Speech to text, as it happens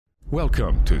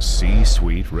Welcome to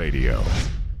C-Suite Radio.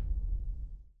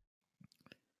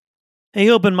 Hey,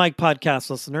 Open Mic Podcast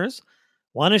listeners.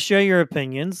 Want to share your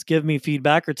opinions, give me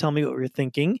feedback, or tell me what you're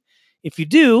thinking? If you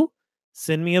do,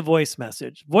 send me a voice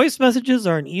message. Voice messages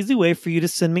are an easy way for you to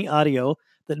send me audio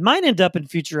that might end up in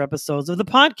future episodes of the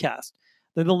podcast.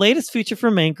 They're the latest feature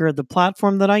from Anchor, the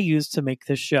platform that I use to make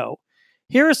this show.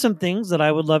 Here are some things that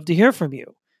I would love to hear from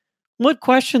you. What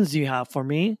questions do you have for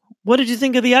me? What did you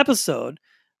think of the episode?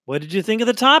 What did you think of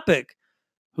the topic?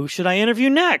 Who should I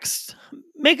interview next?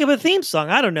 Make up a theme song.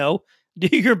 I don't know. Do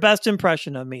your best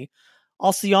impression of me.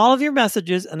 I'll see all of your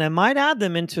messages and I might add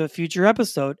them into a future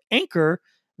episode. Anchor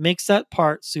makes that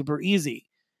part super easy.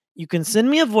 You can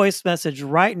send me a voice message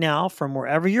right now from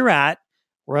wherever you're at,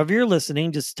 wherever you're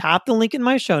listening. Just tap the link in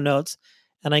my show notes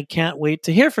and I can't wait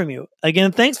to hear from you.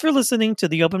 Again, thanks for listening to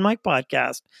the Open Mic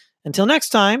Podcast. Until next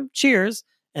time, cheers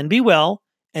and be well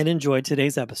and enjoy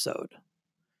today's episode.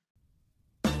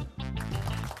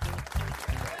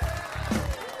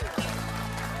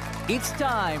 It's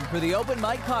time for the Open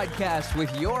Mic Podcast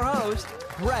with your host,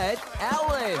 Brett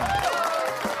Allen.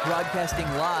 Broadcasting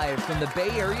live from the Bay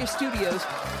Area studios,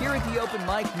 here at the Open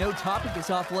Mic, no topic is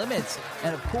off limits.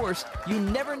 And of course, you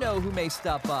never know who may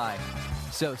stop by.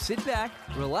 So sit back,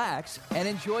 relax, and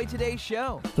enjoy today's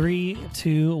show. 3,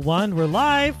 2, 1, we're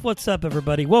live. What's up,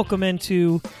 everybody? Welcome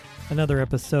into another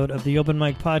episode of the Open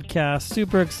Mic Podcast.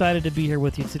 Super excited to be here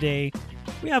with you today.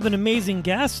 We have an amazing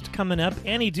guest coming up,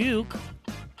 Annie Duke.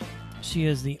 She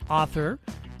is the author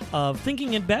of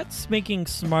Thinking in Bets, Making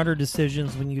Smarter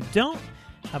Decisions When You Don't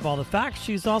Have All the Facts.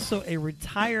 She's also a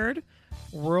retired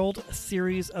World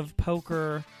Series of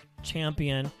Poker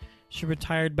champion. She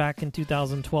retired back in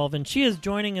 2012, and she is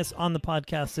joining us on the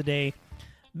podcast today.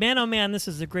 Man, oh man, this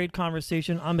is a great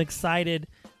conversation. I'm excited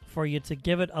for you to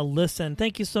give it a listen.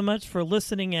 Thank you so much for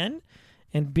listening in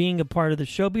and being a part of the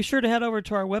show. Be sure to head over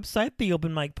to our website,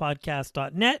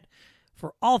 theopenmicpodcast.net,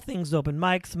 for all things open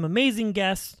mic. Some amazing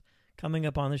guests coming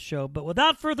up on the show. But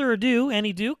without further ado,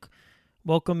 Annie Duke,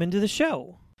 welcome into the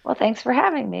show. Well, thanks for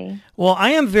having me. Well,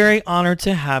 I am very honored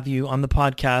to have you on the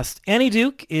podcast. Annie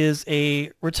Duke is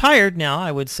a retired now,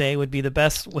 I would say, would be the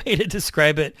best way to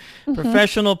describe it,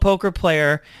 professional poker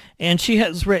player. And she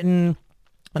has written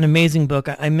an amazing book.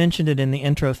 I mentioned it in the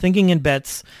intro, Thinking in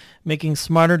Bets, Making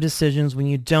Smarter Decisions When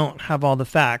You Don't Have All the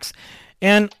Facts.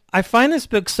 And I find this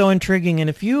book so intriguing. And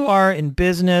if you are in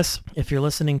business, if you're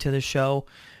listening to the show,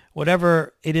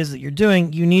 whatever it is that you're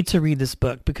doing, you need to read this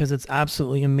book because it's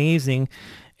absolutely amazing.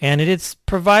 And it's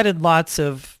provided lots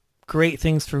of great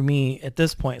things for me at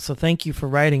this point. So thank you for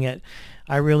writing it.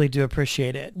 I really do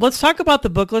appreciate it. Let's talk about the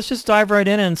book. Let's just dive right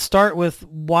in and start with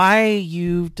why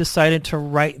you decided to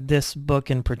write this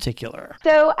book in particular.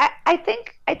 So I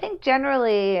think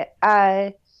generally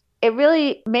it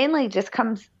really mainly just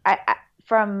comes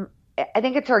from, I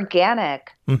think it's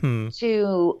organic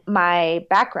to my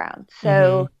background.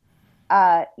 So,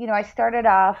 I started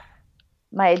off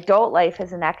my adult life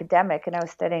as an academic, and I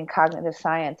was studying cognitive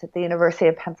science at the University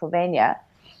of Pennsylvania.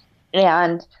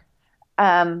 And,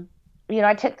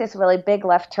 I took this really big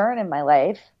left turn in my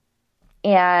life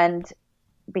and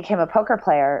became a poker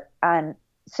player. And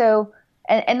so,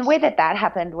 and the way that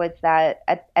happened was that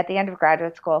at the end of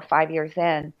graduate school, 5 years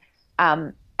in,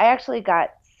 I actually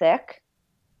got sick.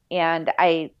 And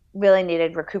I really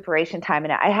needed recuperation time.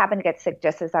 And I happened to get sick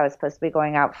just as I was supposed to be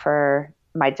going out for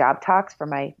my job talks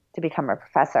to become a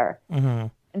professor.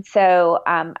 And so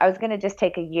I was going to just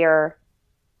take a year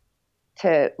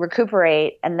to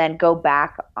recuperate and then go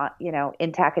back,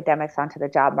 into academics, onto the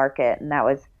job market. And that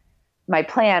was my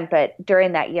plan. But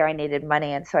during that year, I needed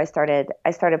money. And so I started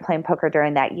playing poker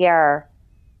during that year,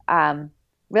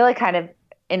 really kind of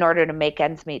in order to make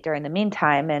ends meet during the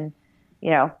meantime. And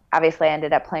obviously I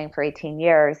ended up playing for 18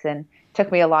 years and it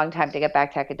took me a long time to get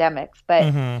back to academics.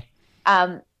 But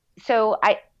so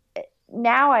I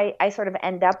sort of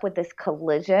end up with this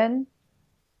collision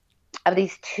of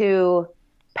these two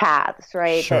paths,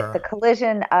 right? Sure. The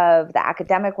collision of the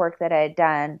academic work that I had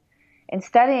done in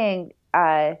studying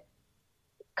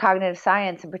cognitive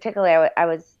science. And particularly, I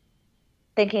was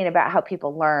thinking about how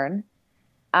people learn,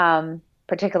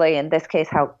 particularly in this case,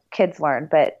 how kids learn,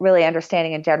 but really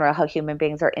understanding in general how human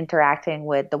beings are interacting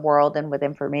with the world and with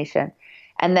information.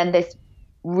 And then this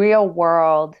real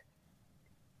world,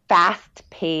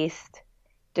 fast-paced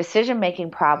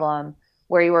decision-making problem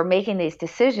where you were making these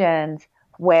decisions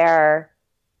where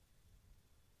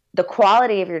the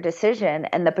quality of your decision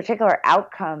and the particular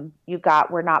outcome you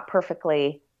got were not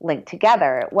perfectly linked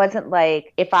together. It wasn't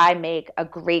like if I make a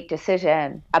great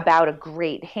decision about a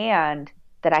great hand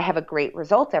that I have a great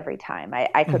result every time.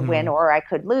 I could win or I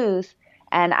could lose.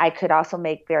 And I could also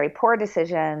make very poor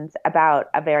decisions about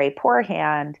a very poor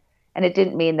hand. And it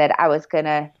didn't mean that I was going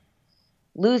to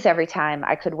lose every time.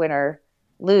 I could win or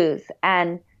lose.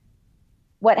 And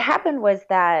what happened was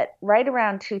that right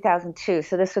around 2002,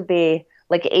 so this would be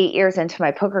like 8 years into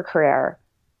my poker career,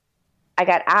 I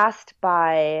got asked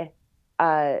by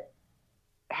a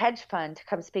hedge fund to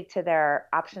come speak to their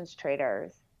options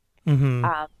traders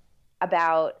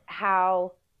about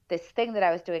how this thing that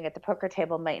I was doing at the poker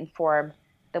table might inform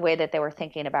the way that they were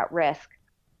thinking about risk.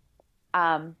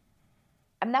 And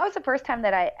that was the first time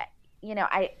that I in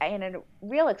a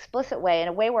real explicit way, in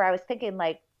a way where I was thinking,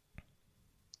 like,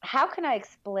 how can I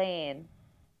explain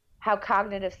how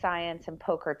cognitive science and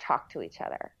poker talk to each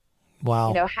other?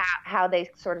 Wow. How they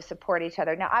sort of support each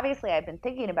other. Now, obviously, I've been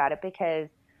thinking about it because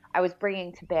I was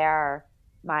bringing to bear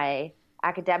my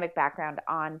academic background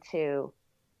onto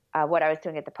what I was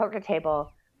doing at the poker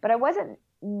table, but I wasn't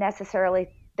necessarily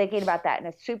thinking about that in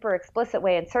a super explicit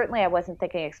way, and certainly I wasn't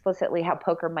thinking explicitly how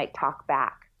poker might talk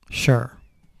back. Sure.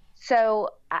 So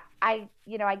I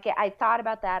thought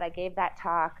about that. I gave that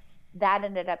talk. That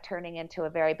ended up turning into a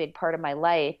very big part of my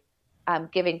life,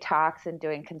 giving talks and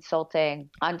doing consulting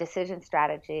on decision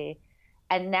strategy.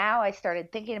 And now I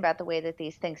started thinking about the way that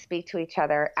these things speak to each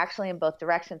other, actually in both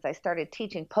directions. I started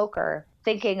teaching poker,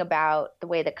 thinking about the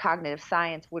way that cognitive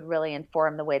science would really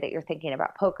inform the way that you're thinking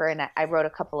about poker. And I wrote a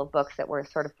couple of books that were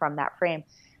sort of from that frame.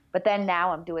 But then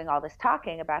now I'm doing all this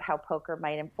talking about how poker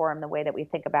might inform the way that we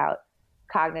think about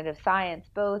cognitive science,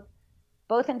 both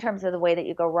in terms of the way that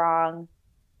you go wrong,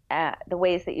 the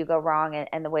ways that you go wrong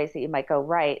and the ways that you might go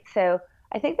right. So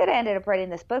I think that I ended up writing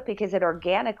this book because it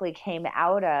organically came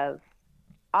out of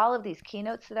all of these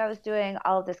keynotes that I was doing,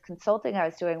 all of this consulting I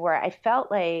was doing, where I felt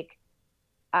like,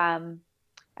 I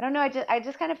don't know, I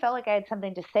just kind of felt like I had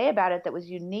something to say about it that was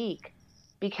unique,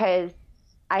 because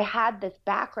I had this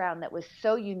background that was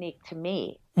so unique to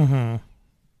me. And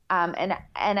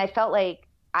I felt like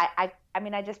I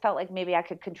just felt like maybe I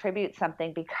could contribute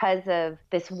something because of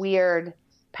this weird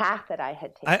path that I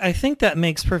had taken. I think that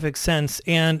makes perfect sense.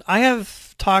 And I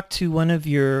have talked to one of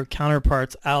your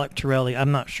counterparts, Alec Torelli.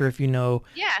 I'm not sure if you know.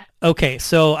 Yeah. Okay.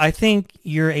 So I think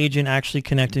your agent actually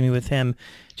connected me with him.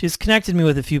 She's connected me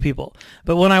with a few people.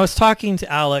 But when I was talking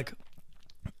to Alec,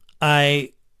 as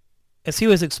he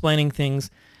was explaining things,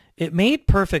 it made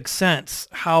perfect sense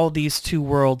how these two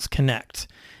worlds connect.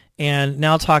 And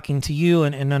now talking to you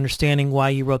and understanding why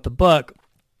you wrote the book,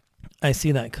 I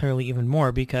see that clearly even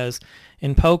more, because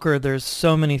in poker, there's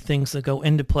so many things that go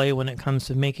into play when it comes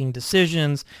to making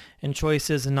decisions and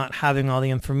choices and not having all the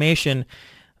information,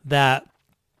 that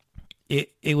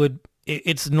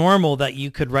it's normal that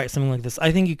you could write something like this.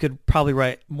 I think you could probably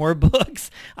write more books.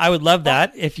 I would love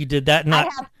that if you did that.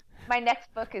 My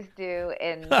next book is due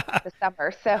in the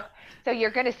summer, so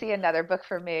you're going to see another book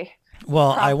from me.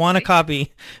 Well, probably. I want a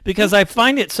copy because I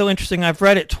find it so interesting. I've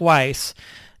read it twice.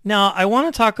 Now, I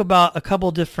want to talk about a couple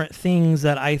different things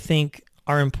that I think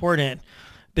are important,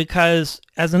 because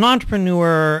as an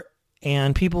entrepreneur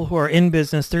and people who are in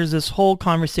business, there's this whole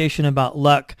conversation about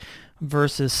luck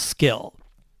versus skill.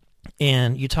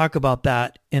 And you talk about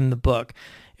that in the book.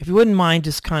 If you wouldn't mind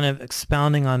just kind of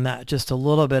expounding on that just a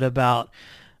little bit about,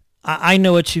 I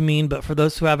know what you mean, but for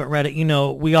those who haven't read it,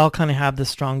 we all kind of have this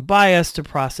strong bias to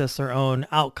process our own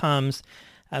outcomes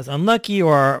as unlucky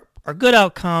or good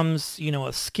outcomes,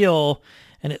 a skill,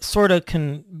 and it sort of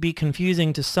can be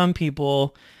confusing to some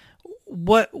people.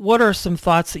 What are some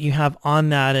thoughts that you have on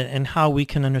that, and how we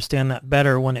can understand that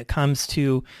better when it comes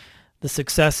to the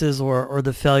successes or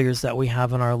the failures that we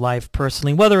have in our life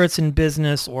personally, whether it's in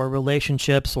business or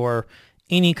relationships or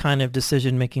any kind of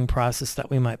decision-making process that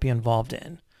we might be involved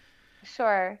in?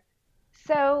 Sure.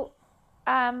 So,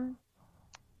 there's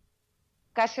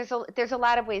a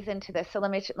lot of ways into this. So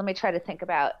let me try to think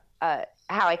about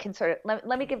how I can sort of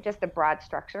let me give just a broad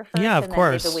structure first. Yeah, of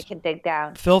course. Then maybe we can dig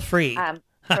down. Feel free.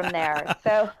 From there.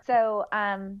 So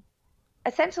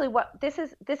essentially, this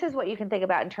is what you can think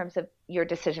about in terms of your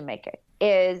decision making.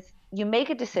 Is you make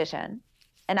a decision,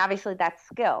 and obviously that's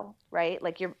skill, right?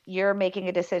 Like you're making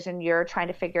a decision. You're trying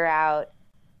to figure out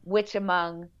which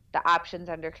among the options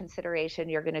under consideration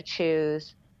you're going to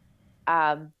choose,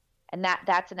 and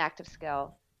that's an act of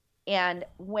skill. And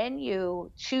when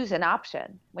you choose an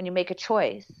option, when you make a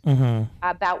choice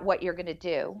about what you're going to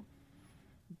do,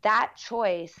 that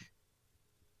choice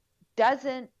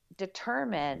doesn't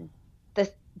determine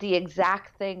the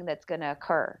exact thing that's going to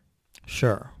occur.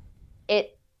 Sure.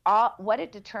 What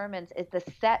it determines is the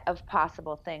set of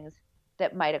possible things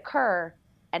that might occur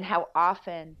and how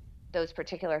often those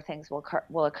particular things will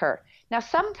occur. Now,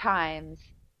 sometimes,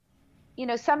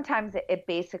 sometimes it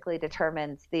basically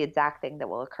determines the exact thing that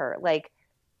will occur. Like,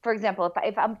 for example,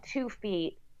 if I'm 2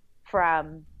 feet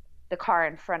from the car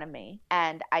in front of me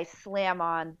and I slam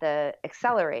on the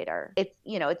accelerator,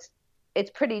 it's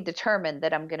pretty determined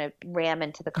that I'm going to ram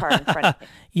into the car in front of me.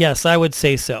 Yes, I would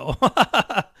say so.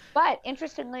 But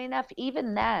interestingly enough,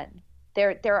 even then,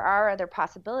 there are other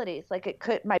possibilities. Like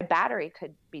my battery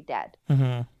could be dead,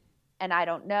 mm-hmm. and I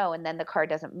don't know, and then the car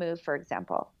doesn't move, for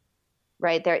example.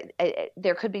 Right?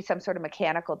 There could be some sort of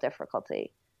mechanical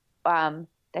difficulty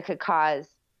that could cause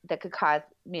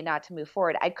me not to move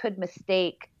forward. I could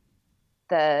mistake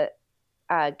the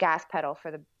gas pedal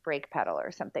for the brake pedal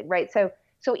or something, right?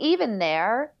 So even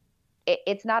there,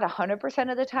 it's not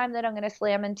 100% of the time that I'm going to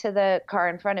slam into the car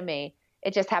in front of me.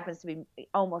 It just happens to be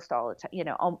almost all the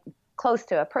time, close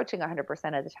to approaching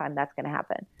 100% of the time that's going to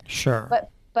happen. Sure.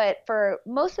 But for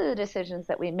most of the decisions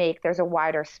that we make, there's a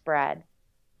wider spread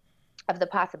of the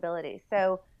possibilities.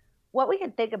 So what we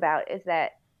can think about is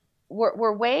that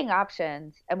we're weighing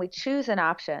options, and we choose an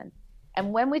option.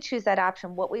 And when we choose that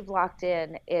option, what we've locked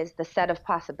in is the set of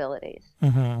possibilities.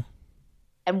 Mm-hmm.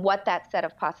 And what that set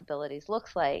of possibilities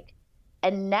looks like.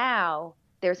 And now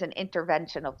there's an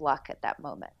intervention of luck at that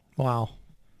moment. Wow.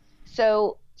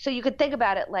 So you could think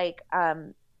about it like, I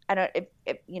don't,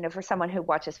 if for someone who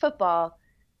watches football,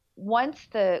 once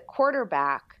the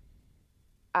quarterback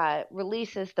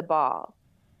releases the ball,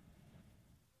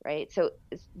 right? So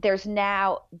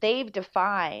they've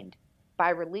defined by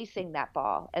releasing that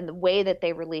ball, and the way that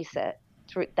they release it,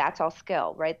 that's all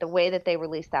skill, right? The way that they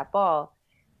release that ball,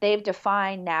 they've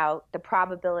defined now the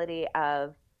probability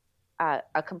of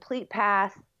a complete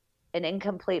pass, an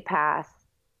incomplete pass,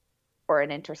 or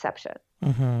an interception.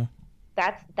 Mm-hmm.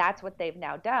 That's what they've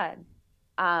now done.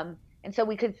 And so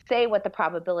we could say what the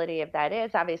probability of that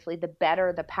is. Obviously, the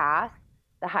better the pass,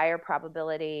 the higher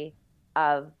probability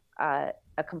of a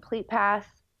complete pass.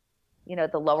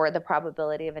 The lower the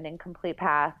probability of an incomplete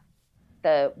pass.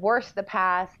 The worse the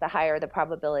pass, the higher the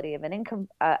probability of an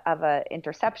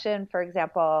interception, for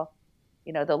example.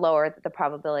 The lower the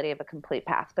probability of a complete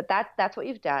pass. But that's what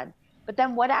you've done. But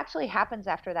then what actually happens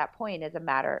after that point is a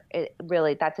matter.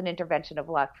 That's an intervention of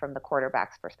luck from the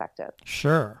quarterback's perspective.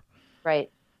 Sure.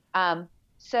 Right.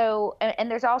 So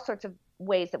there's all sorts of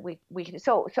ways that we can.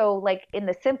 So like in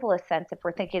the simplest sense, if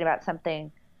we're thinking about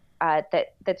something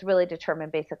that's really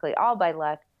determined basically all by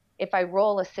luck, if I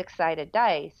roll a 6-sided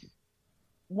dice,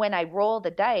 when I roll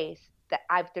the dice, that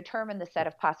I've determined the set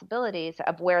of possibilities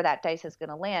of where that dice is going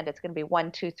to land. It's going to be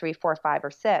 1, 2, 3, 4, 5,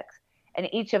 or 6. And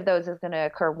each of those is going to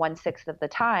occur 1/6 of the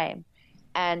time.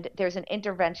 And there's an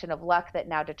intervention of luck that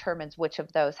now determines which of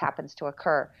those happens to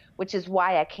occur, which is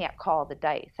why I can't call the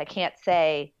dice. I can't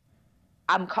say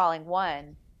I'm calling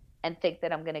 1 and think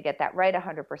that I'm going to get that right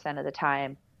 100% of the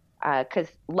time, because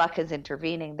luck is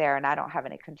intervening there and I don't have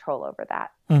any control over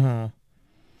that. Mm-hmm.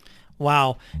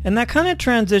 Wow. And that kind of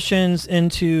transitions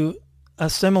into a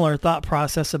similar thought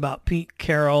process about Pete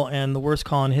Carroll and the worst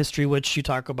call in history, which you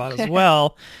talk about as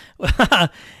well.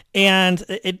 And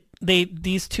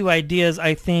these two ideas,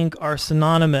 I think, are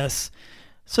synonymous.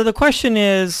 So the question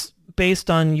is,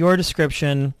 based on your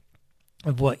description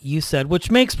of what you said, which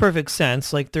makes perfect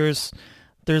sense, like there's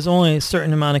only a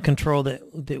certain amount of control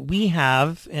that we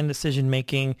have in decision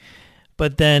making,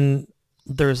 but then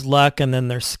there's luck and then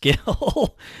there's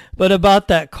skill. But about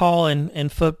that call in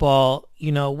football,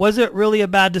 was it really a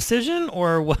bad decision,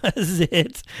 or was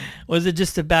it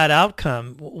just a bad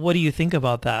outcome? What do you think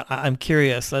about that? I'm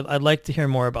curious. I'd like to hear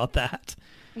more about that.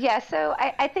 Yeah. So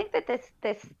I think that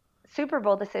this Super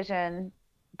Bowl decision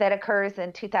that occurs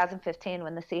in 2015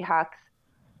 when the Seahawks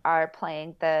are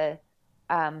playing the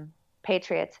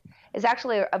Patriots is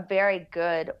actually a very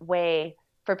good way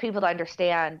for people to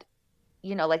understand,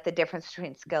 like the difference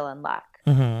between skill and luck.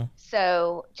 Mm-hmm.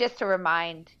 So just to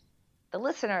remind the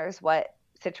listeners what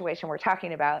situation we're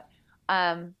talking about,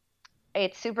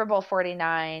 it's Super Bowl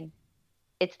 49.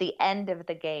 It's the end of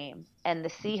the game, and the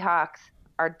Seahawks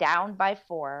are down by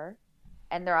 4,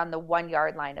 and they're on the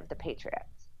 1-yard line of the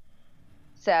Patriots.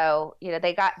 So,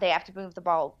 they have to move the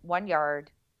ball 1 yard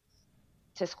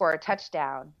to score a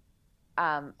touchdown.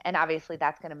 And obviously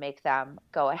that's going to make them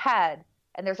go ahead.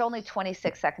 And there's only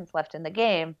 26 seconds left in the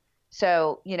game.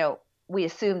 So, we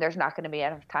assume there's not going to be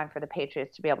enough time for the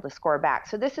Patriots to be able to score back.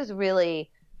 So this is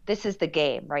the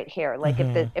game right here. Like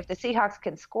mm-hmm. if the Seahawks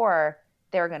can score,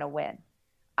 they're going to win.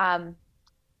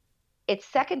 It's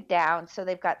second down. So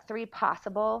they've got 3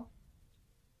 possible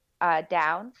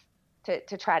downs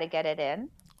to try to get it in.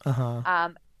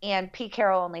 Uh-huh. And Pete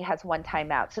Carroll only has 1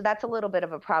 timeout. So that's a little bit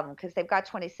of a problem because they've got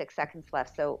 26 seconds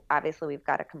left. So obviously we've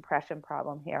got a compression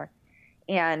problem here.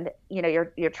 and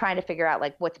you're trying to figure out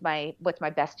like what's my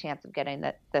best chance of getting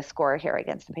the score here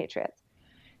against the Patriots.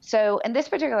 So in this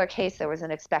particular case, there was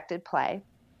an expected play,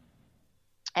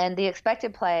 and the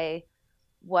expected play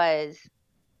was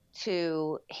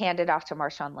to hand it off to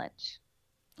Marshawn Lynch.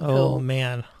 Oh,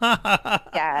 man.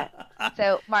 Yeah.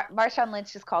 So Marshawn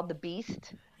Lynch is called the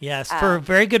Beast. Yes, for a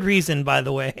very good reason, by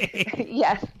the way.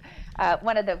 Yes.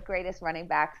 One of the greatest running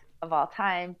backs of all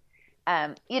time.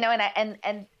 And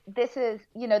this is,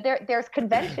 there's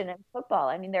convention in football.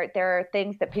 I mean, there are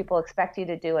things that people expect you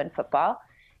to do in football.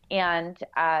 And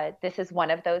this is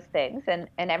one of those things. And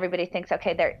everybody thinks,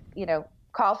 okay,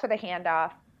 call for the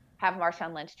handoff, have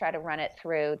Marshawn Lynch try to run it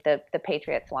through the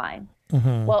Patriots line.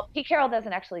 Mm-hmm. Well, Pete Carroll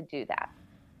doesn't actually do that.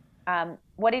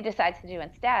 What he decides to do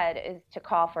instead is to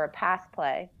call for a pass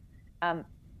play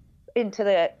into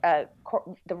the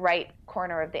right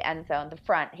corner of the end zone, the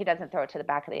front. He doesn't throw it to the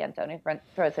back of the end zone. He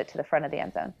throws it to the front of the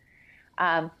end zone.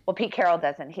 Well, Pete Carroll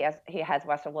doesn't. He has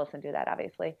Russell Wilson do that,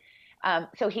 obviously.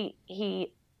 So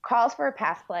he calls for a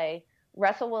pass play.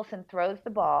 Russell Wilson throws the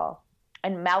ball,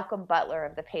 and Malcolm Butler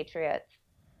of the Patriots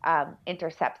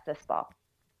intercepts this ball.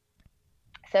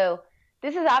 So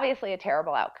this is obviously a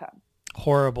terrible outcome.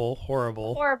 Horrible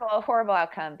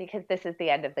outcome, because this is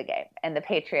the end of the game, and the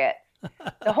Patriots,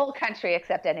 the whole country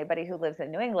except anybody who lives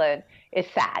in New England, is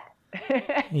sad.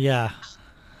 Yeah.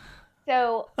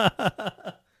 So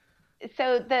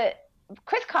the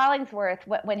Chris Collinsworth,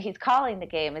 when he's calling the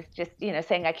game, is just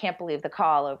saying, "I can't believe the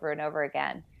call," over and over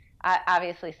again,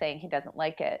 obviously saying he doesn't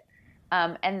like it.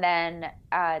 And then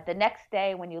the next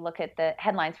day, when you look at the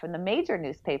headlines from the major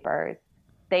newspapers,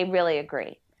 they really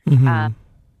agree. Mm-hmm.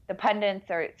 The pundits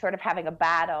are sort of having a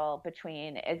battle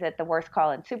between, is it the worst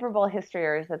call in Super Bowl history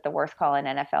or is it the worst call in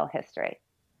NFL history?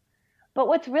 But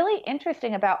what's really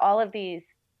interesting about all of these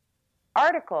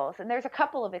articles, and there's a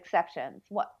couple of exceptions.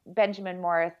 Benjamin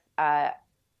Morris at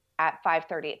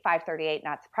 538,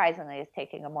 not surprisingly, is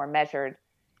taking a more measured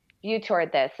view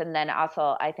toward this. And then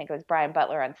also, I think it was Brian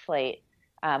Butler on Slate,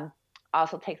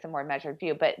 also takes a more measured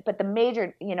view. But the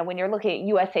major, when you're looking at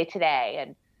USA Today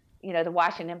and, the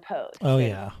Washington Post. Oh,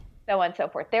 yeah. So on and so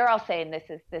forth. They're all saying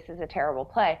this is a terrible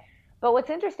play. But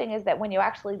what's interesting is that when you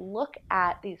actually look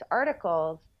at these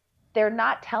articles, they're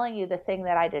not telling you the thing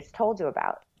that I just told you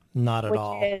about. Not at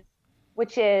all.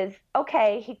 Which is,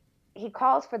 okay, he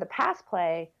calls for the pass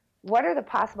play. What are the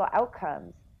possible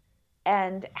outcomes?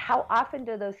 And how often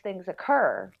do those things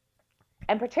occur?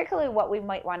 And particularly what we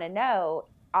might want to know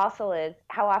also is,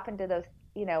 how often do those,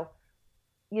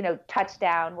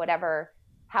 touchdown, whatever,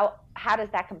 how does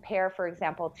that compare, for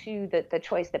example, to the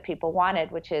choice that people wanted,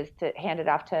 which is to hand it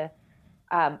off to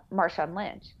Marshawn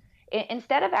Lynch?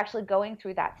 Instead of actually going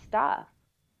through that stuff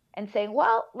and saying,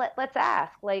 well, let's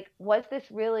ask, like, was this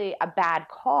really a bad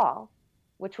call,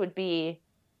 which would be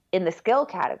in the skill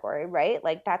category, right?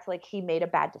 Like, that's like he made a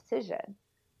bad decision.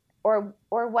 Or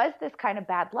was this kind of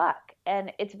bad luck?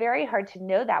 And it's very hard to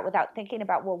know that without thinking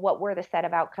about, well, what were the set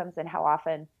of outcomes and how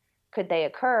often could they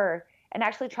occur, and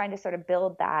actually trying to sort of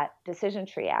build that decision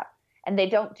tree out. And they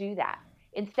don't do that.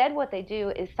 Instead, what they do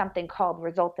is something called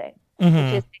resulting, mm-hmm.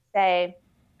 which is to say,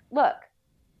 look,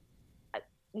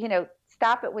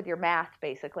 stop it with your math,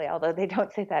 basically, although they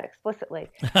don't say that explicitly.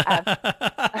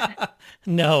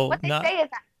 No. What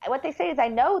they say is, I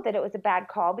know that it was a bad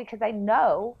call because I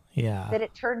know that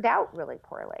it turned out really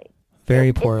poorly.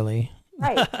 Very poorly.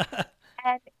 Right.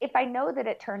 And if I know that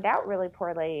it turned out really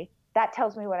poorly, that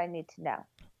tells me what I need to know.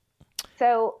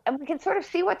 So, and we can sort of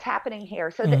see what's happening here.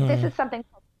 So mm-hmm. This is something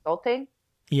called resulting.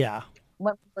 Yeah.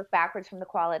 When we look backwards from the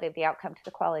quality of the outcome to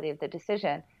the quality of the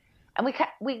decision. And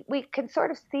we can sort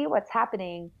of see what's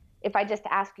happening if I just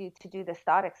ask you to do this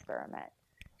thought experiment.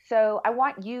 So I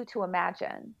want you to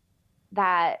imagine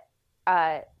that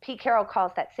Pete Carroll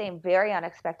calls that same very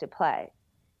unexpected play.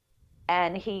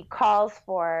 And he calls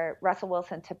for Russell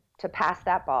Wilson to pass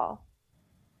that ball.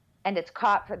 And it's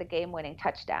caught for the game-winning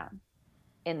touchdown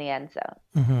in the end zone.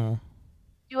 Mm-hmm. Do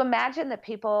you imagine that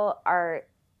people are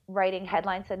writing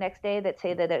headlines the next day that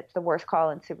say that it's the worst call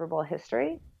in Super Bowl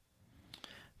history?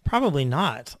 Probably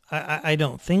not. I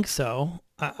don't think so.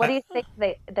 What do you think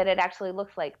that it actually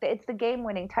looks like? It's the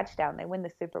game-winning touchdown. They win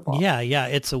the Super Bowl. Yeah,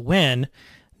 it's a win,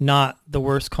 not the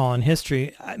worst call in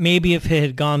history. Maybe if it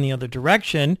had gone the other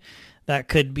direction, that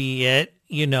could be it.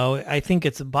 I think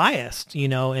it's biased,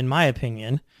 in my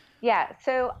opinion. Yeah,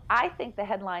 so I think the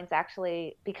headlines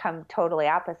actually become totally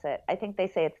opposite. I think they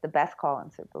say it's the best call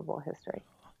in Super Bowl history.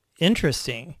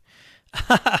 Interesting.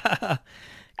 I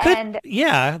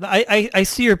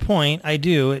see your point. I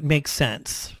do. It makes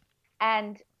sense.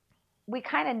 And we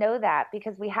kind of know that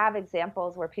because we have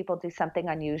examples where people do something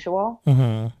unusual.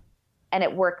 Mm-hmm. and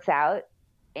it works out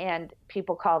and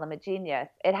people call them a genius.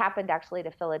 It happened actually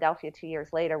to Philadelphia 2 years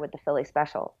later with the Philly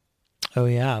Special. Oh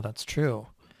yeah, that's true.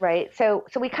 Right. So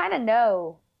we kind of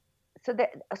know, so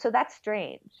that's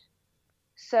strange.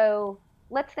 So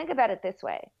let's think about it this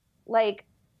way. Like,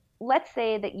 let's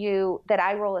say that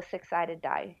I roll a 6-sided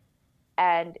die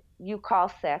and you call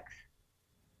 6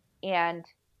 and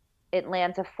it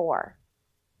lands a 4.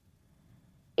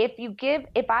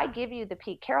 If I give you the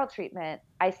Pete Carroll treatment,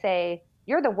 I say,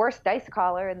 you're the worst dice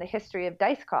caller in the history of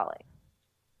dice calling.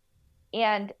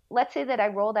 And let's say that I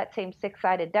roll that same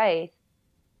 6-sided dice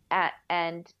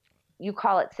and you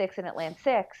call it 6 and it lands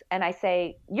 6. And I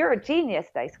say, you're a genius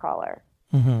dice caller.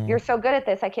 Mm-hmm. You're so good at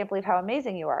this. I can't believe how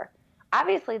amazing you are.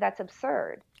 Obviously, that's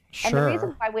absurd. Sure. And the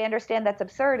reason why we understand that's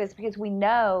absurd is because we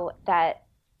know that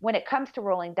when it comes to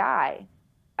rolling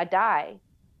a die,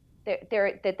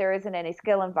 there isn't any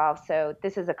skill involved. So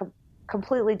this is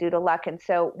completely due to luck. And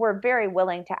so we're very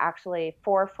willing to actually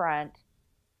forefront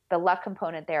the luck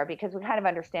component there because we kind of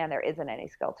understand there isn't any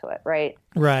skill to it, right?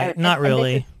 Right. Not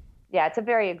really. It's a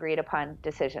very agreed upon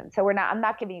decision. So I'm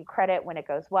not giving you credit when it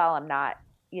goes well. I'm not,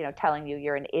 telling you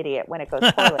you're an idiot when it goes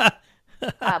poorly.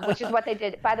 Which is what they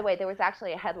did. By the way, there was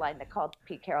actually a headline that called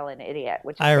Pete Carroll an idiot,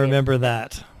 which I remember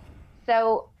that.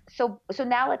 So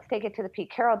now let's take it to the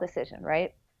Pete Carroll decision,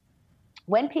 right?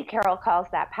 When Pete Carroll calls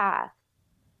that pass,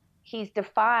 he's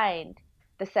defined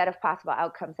the set of possible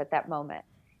outcomes at that moment.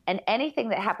 And anything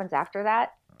that happens after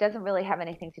that doesn't really have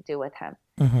anything to do with him.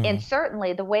 Mm-hmm. And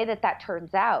certainly the way that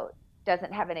turns out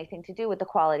doesn't have anything to do with the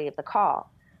quality of the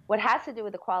call. What has to do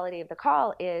with the quality of the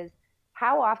call is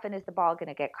how often is the ball going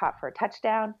to get caught for a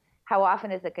touchdown? How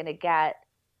often is it going to get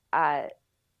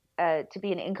to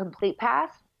be an incomplete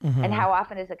pass? Mm-hmm. And how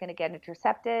often is it going to get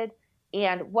intercepted?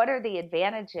 And what are the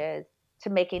advantages to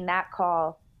making that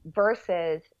call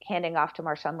versus handing off to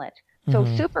Marshawn Lynch? So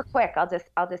super quick, I'll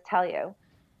just tell you.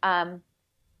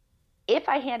 If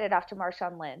I hand it off to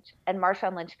Marshawn Lynch and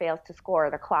Marshawn Lynch fails to score,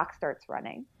 the clock starts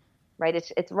running, right?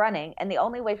 It's running. And the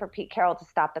only way for Pete Carroll to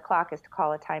stop the clock is to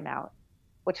call a timeout,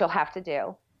 which he'll have to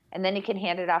do. And then he can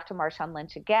hand it off to Marshawn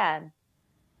Lynch again.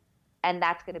 And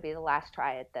that's going to be the last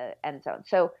try at the end zone.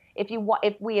 So if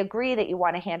we agree that you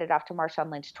want to hand it off to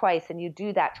Marshawn Lynch twice and you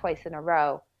do that twice in a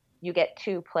row, you get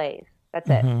 2 plays. That's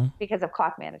it, because of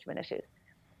clock management issues.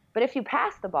 But if you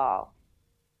pass the ball,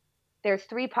 there's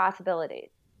 3 possibilities.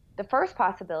 The first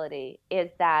possibility is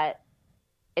that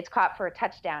it's caught for a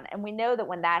touchdown. And we know that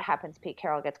when that happens, Pete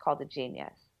Carroll gets called a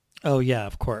genius. Oh, yeah,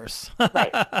 of course.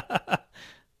 Right.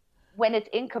 When it's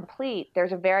incomplete,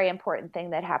 there's a very important thing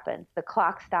that happens. The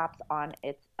clock stops on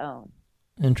its own.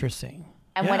 Interesting.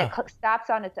 And when it stops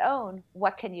on its own,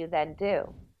 what can you then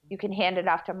do? You can hand it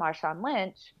off to Marshawn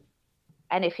Lynch.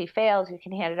 And if he fails, you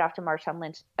can hand it off to Marshawn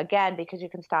Lynch again because you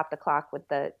can stop the clock with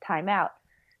the timeout.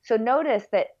 So notice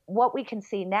that what we can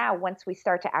see now, once we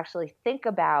start to actually think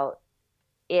about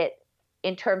it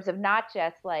in terms of not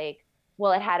just like,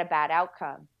 well, it had a bad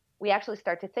outcome. We actually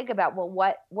start to think about, well,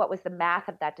 what was the math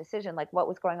of that decision? Like, what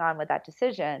was going on with that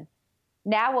decision?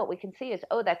 Now what we can see is,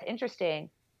 oh, that's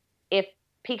interesting. If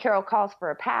Pete Carroll calls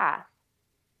for a pass,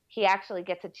 he actually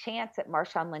gets a chance at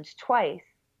Marshawn Lynch twice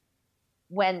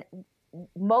when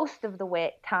most of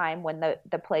the time when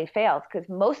the play fails, because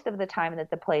most of the time that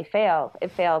the play fails,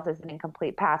 it fails as an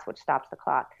incomplete pass, which stops the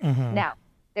clock. Mm-hmm. Now,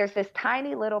 there's this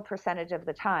tiny little percentage of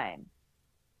the time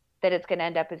that it's going to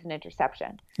end up as an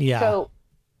interception. Yeah. So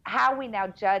how we now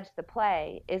judge the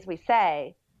play is we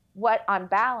say, what on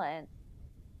balance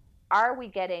are we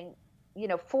getting,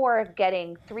 for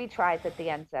getting 3 tries at the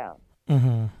end zone?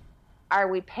 Mm-hmm. Are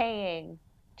we paying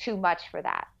too much for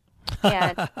that?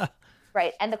 And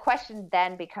right. And the question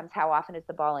then becomes, how often is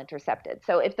the ball intercepted?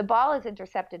 So if the ball is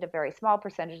intercepted a very small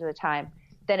percentage of the time,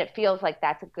 then it feels like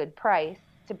that's a good price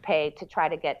to pay to try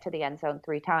to get to the end zone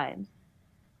 3 times.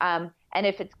 And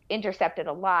if it's intercepted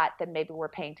a lot, then maybe we're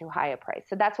paying too high a price.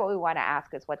 So that's what we want to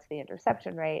ask is, what's the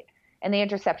interception rate? And the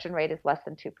interception rate is less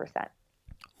than 2%.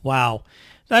 Wow.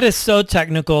 That is so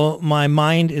technical. My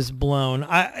mind is blown.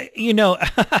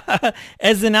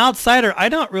 As an outsider, I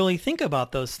don't really think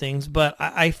about those things, but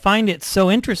I find it so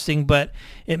interesting, but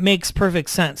it makes perfect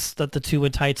sense that the two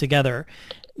would tie together.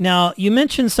 Now, you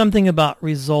mentioned something about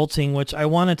resulting, which I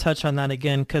want to touch on that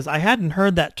again, because I hadn't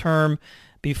heard that term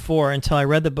before until I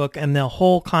read the book and the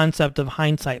whole concept of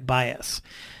hindsight bias.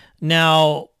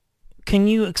 Now, can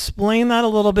you explain that a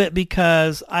little bit?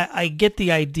 Because I get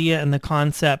the idea and the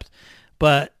concept,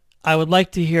 but I would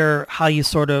like to hear how you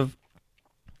sort of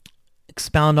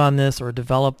expound on this or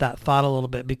develop that thought a little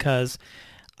bit, because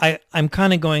I'm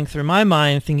kind of going through my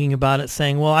mind thinking about it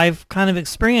saying, well, I've kind of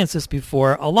experienced this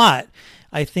before a lot.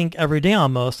 I think every day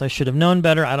almost, I should have known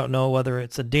better. I don't know whether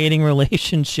it's a dating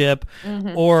relationship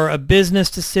or a business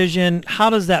decision. How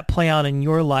does that play out in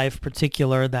your life,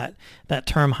 particular, that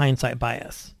term hindsight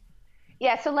bias?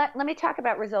 Yeah, so let me talk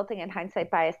about resulting in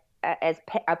hindsight bias as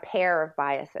a pair of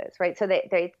biases, right? So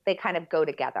they kind of go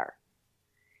together.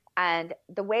 And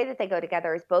the way that they go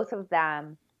together is both of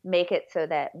them make it so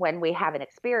that when we have an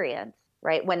experience,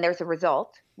 right, when there's a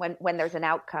result, when there's an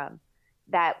outcome,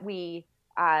 that we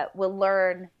will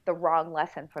learn the wrong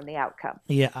lesson from the outcome.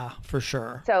 Yeah, for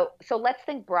sure. So let's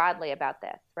think broadly about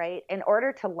this, right? In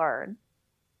order to learn,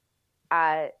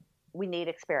 we need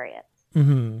experience.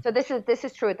 So this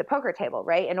is true at the poker table,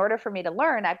 right? In order for me to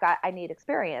learn, I need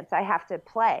experience. I have to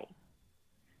play.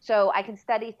 So I can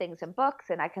study things in books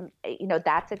and I can,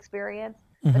 that's experience.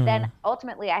 But then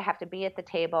ultimately I have to be at the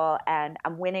table and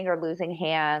I'm winning or losing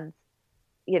hands.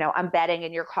 I'm betting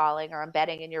and you're calling, or I'm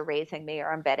betting and you're raising me,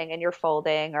 or I'm betting and you're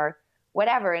folding, or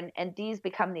whatever. And these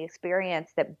become the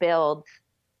experience that builds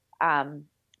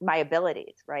my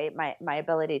abilities, right? My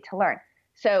ability to learn.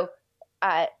 So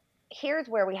here's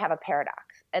where we have a paradox.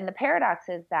 And the paradox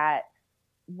is that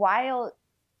while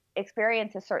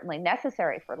experience is certainly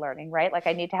necessary for learning, right? Like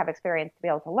I need to have experience to be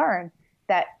able to learn,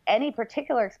 that any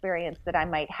particular experience that I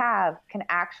might have can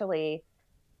actually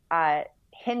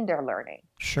hinder learning.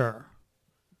 Sure.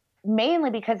 Mainly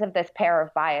because of this pair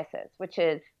of biases, which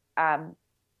is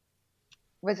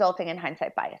resulting in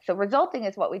hindsight bias. So resulting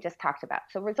is what we just talked about.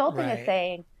 So resulting is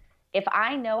saying, if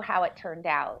I know how it turned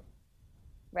out,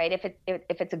 right? If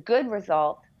it's a good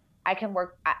result, I can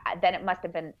work, then it must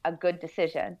have been a good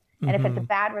decision. And if it's a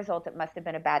bad result, it must have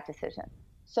been a bad decision.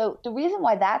 So the reason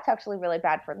why that's actually really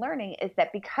bad for learning is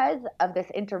that because of this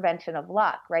intervention of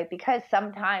luck, right? Because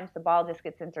sometimes the ball just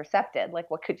gets intercepted. Like,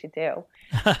 what could you do?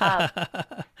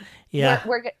 Yeah.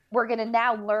 We're going to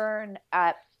now learn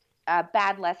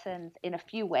bad lessons in a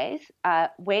few ways.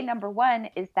 Way number one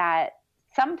is that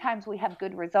sometimes we have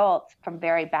good results from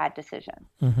very bad decisions,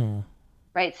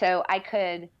 right? So I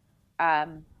could, I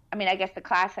guess the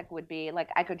classic would be like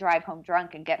I could drive home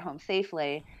drunk and get home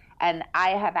safely. And I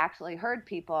have actually heard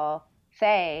people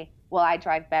say, well, I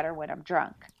drive better when I'm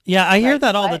drunk. Yeah, I hear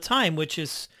that all the time,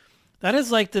 that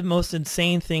is like the most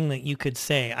insane thing that you could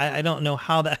say. I don't know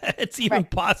how it's even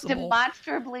possible.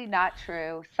 Demonstrably not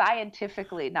true.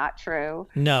 Scientifically not true.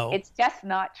 No. It's just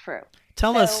not true.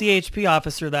 Tell a CHP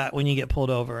officer that when you get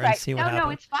pulled over and see what happens. No,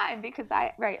 it's fine because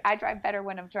I drive better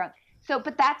when I'm drunk. So,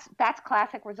 but that's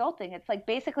classic resulting. It's like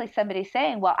basically somebody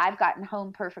saying, well, I've gotten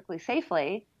home perfectly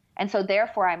safely, and so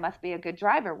therefore I must be a good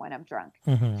driver when I'm drunk.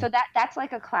 So that's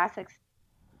like a classic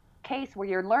case where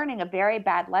you're learning a very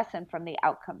bad lesson from the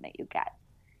outcome that you get,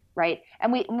 right?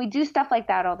 And we do stuff like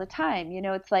that all the time.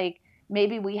 It's like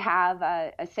maybe we have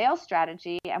a sales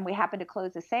strategy and we happen to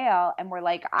close a sale and we're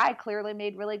like, I clearly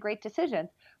made really great decisions.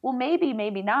 Well, maybe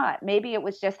not. Maybe it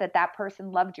was just that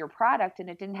person loved your product and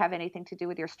it didn't have anything to do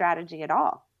with your strategy at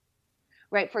all,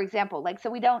 right? For example, like,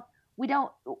 so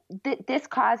this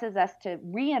causes us to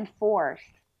reinforce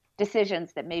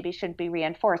decisions that maybe shouldn't be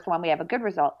reinforced when we have a good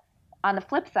result. On the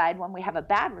flip side, when we have a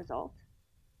bad result,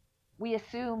 we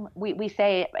assume, we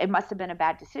say it must have been a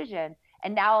bad decision.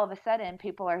 And now all of a sudden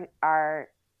people are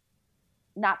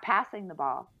not passing the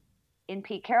ball in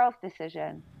Pete Carroll's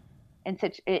decision. And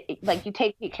like you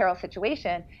take Pete Carroll's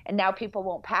situation and now people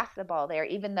won't pass the ball there,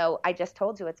 even though I just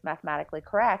told you it's mathematically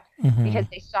correct, because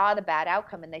they saw the bad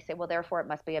outcome and they say, well, therefore it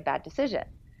must be a bad decision.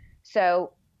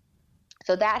 So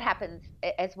that happens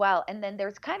as well. And then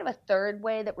there's kind of a third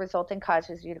way that resulting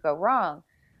causes you to go wrong,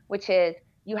 which is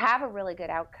you have a really good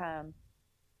outcome.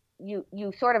 You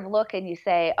sort of look and you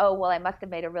say, oh, well, I must have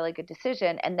made a really good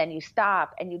decision. And then you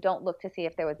stop and you don't look to see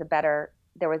if there was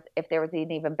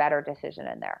an even better decision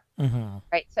in there.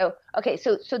 Right. So, okay.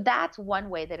 So that's one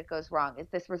way that it goes wrong, is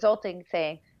this resulting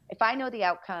saying, if I know the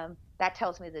outcome, that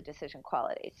tells me the decision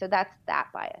quality. So that's that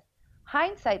bias.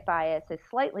 Hindsight bias is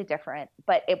slightly different,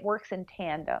 but it works in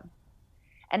tandem.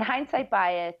 And hindsight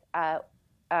bias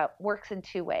works in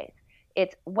two ways.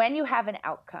 It's when you have an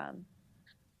outcome,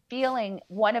 feeling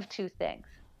one of two things.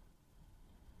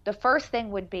 The first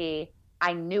thing would be,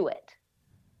 I knew it.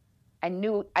 I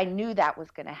knew that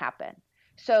was going to happen.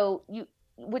 So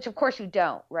which of course you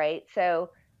don't, right?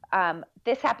 So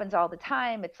this happens all the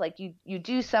time. It's like you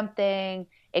do something,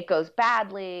 it goes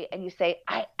badly, and you say,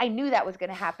 I knew that was going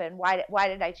to happen. Why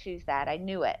did I choose that? I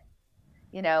knew it,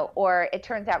 or it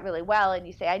turns out really well, and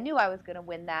you say, I knew I was going to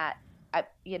win that. It's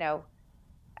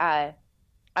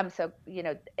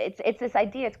this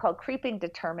idea. It's called creeping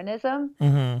determinism.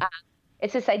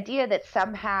 It's this idea that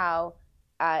somehow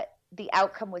the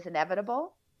outcome was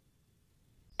inevitable,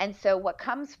 And so what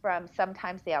comes from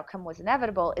sometimes the outcome was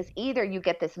inevitable is either you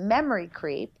get this memory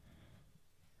creep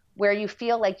where you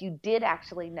feel like you did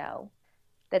actually know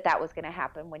that that was going to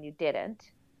happen when you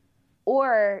didn't,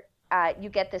 or you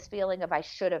get this feeling of I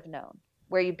should have known,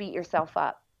 where you beat yourself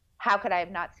up. How could I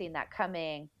have not seen that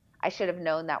coming? I should have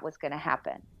known that was going to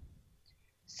happen.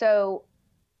 So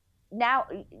now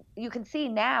you can see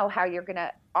now how you're going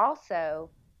to also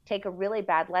take a really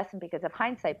bad lesson because of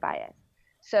hindsight bias.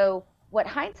 So what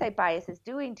hindsight bias is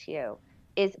doing to you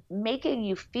is making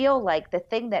you feel like the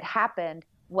thing that happened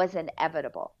was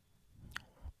inevitable.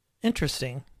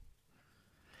 Interesting.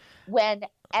 When,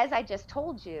 as I just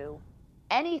told you,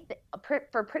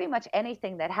 for pretty much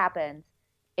anything that happens,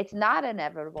 it's not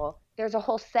inevitable. There's a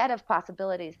whole set of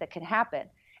possibilities that can happen.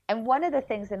 And one of the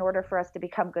things in order for us to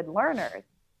become good learners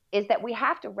is that we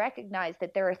have to recognize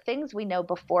that there are things we know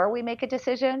before we make a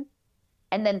decision,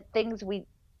 and then things we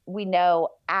know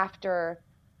after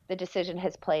the decision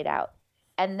has played out.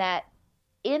 And that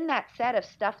in that set of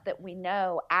stuff that we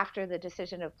know after the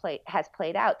decision has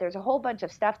played out, there's a whole bunch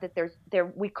of stuff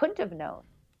that we couldn't have known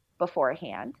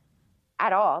beforehand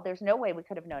at all. There's no way we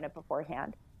could have known it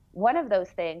beforehand. One of those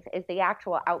things is the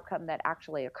actual outcome that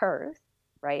actually occurs,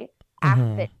 right?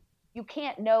 Mm-hmm. That you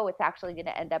can't know it's actually going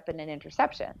to end up in an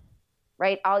interception,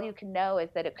 right? All you can know is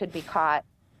that it could be caught,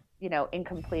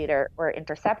 incomplete or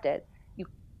intercepted.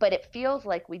 But it feels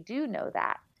like we do know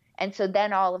that. And so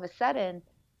then all of a sudden,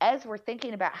 as we're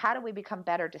thinking about how do we become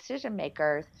better decision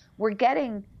makers, we're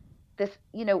getting this,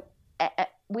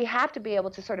 we have to be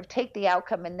able to sort of take the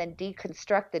outcome and then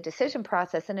deconstruct the decision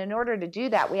process. And in order to do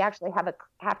that, we actually have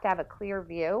to have a clear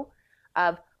view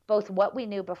of both what we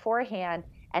knew beforehand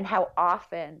and how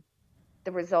often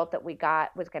the result that we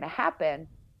got was going to happen.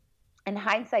 And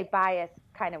hindsight bias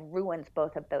kind of ruins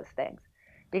both of those things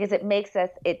because it makes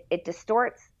us, it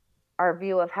distorts our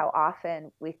view of how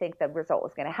often we think the result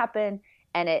was going to happen,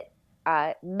 and it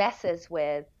messes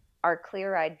with our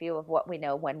clear-eyed view of what we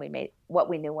knew when we made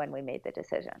the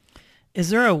decision.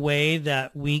 Is there a way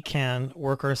that we can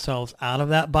work ourselves out of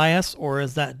that bias, or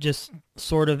is that just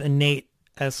sort of innate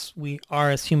as we are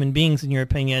as human beings, in your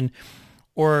opinion?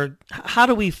 Or how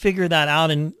do we figure that out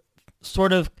and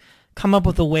sort of come up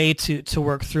with a way to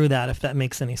work through that, if that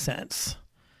makes any sense?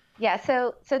 Yeah.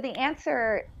 So the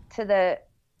answer to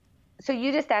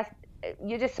you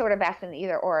just sort of asked an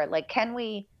either or, like, can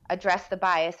we address the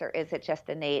bias, or is it just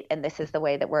innate and this is the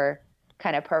way that we're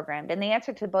kind of programmed? And the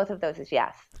answer to both of those is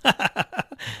yes.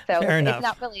 So it's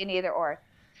not really an either or.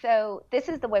 So this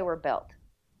is the way we're built.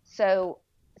 So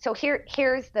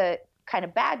here's the kind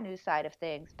of bad news side of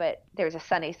things, but there's a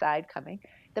sunny side coming.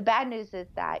 The bad news is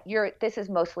that this is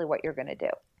mostly what you're going to do.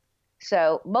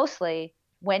 So mostly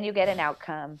when you get an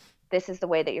outcome, this is the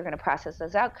way that you're going to process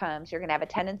those outcomes. You're going to have a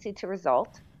tendency to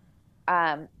result,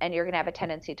 and you're going to have a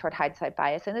tendency toward hindsight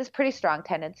bias. And this is a pretty strong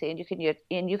tendency,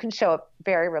 and you can show it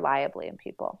very reliably in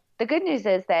people. The good news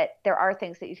is that there are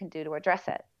things that you can do to address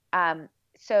it.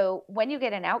 So when you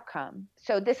get an outcome,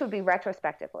 so this would be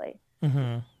retrospectively.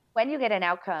 Mm-hmm. When you get an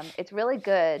outcome, it's really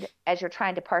good, as you're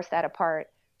trying to parse that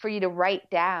apart, for you to write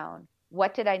down,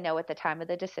 what did I know at the time of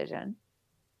the decision?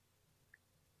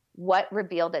 What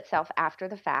revealed itself after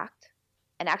the fact?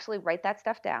 And actually write that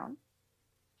stuff down,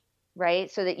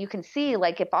 right? So that you can see,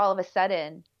 like, if all of a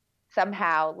sudden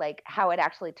somehow, like, how it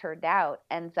actually turned out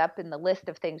ends up in the list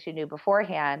of things you knew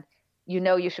beforehand,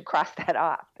 you should cross that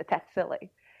off, but that's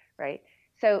silly, right?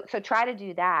 So try to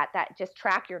do that just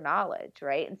track your knowledge,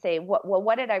 right? And say,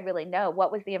 what did I really know?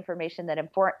 What was the information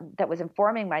that was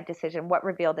informing my decision? What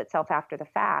revealed itself after the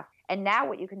fact? And now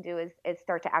what you can do is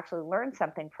start to actually learn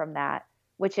something from that,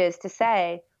 which is to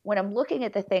say, when I'm looking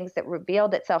at the things that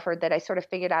revealed itself or that I sort of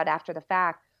figured out after the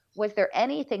fact, was there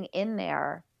anything in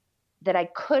there that I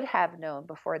could have known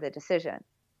before the decision?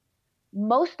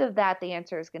 Most of that, the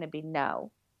answer is going to be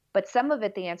no. But some of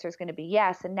it, the answer is going to be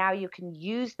yes. And now you can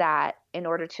use that in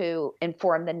order to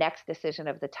inform the next decision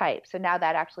of the type. So now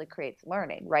that actually creates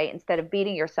learning, right? Instead of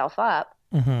beating yourself up,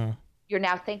 mm-hmm. You're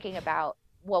now thinking about,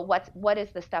 well, what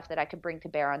is the stuff that I could bring to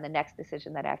bear on the next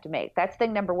decision that I have to make? That's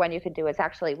thing number one you can do, is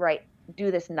actually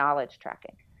do this knowledge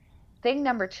tracking. Thing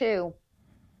number two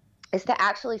is to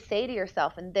actually say to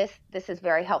yourself, and this is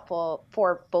very helpful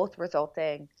for both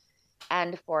resulting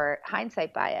and for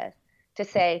hindsight bias, to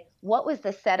say, what was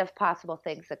the set of possible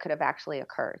things that could have actually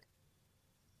occurred?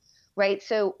 Right?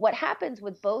 So what happens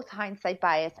with both hindsight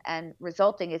bias and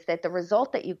resulting is that the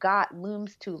result that you got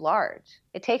looms too large.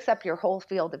 It takes up your whole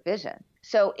field of vision.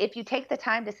 So if you take the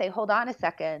time to say, hold on a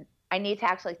second, I need to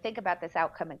actually think about this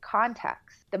outcome in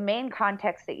context. The main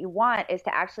context that you want is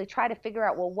to actually try to figure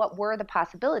out, well, what were the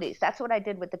possibilities? That's what I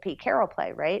did with the Pete Carroll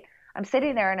play, right? I'm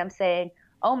sitting there and I'm saying,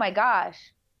 oh my gosh,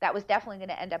 that was definitely going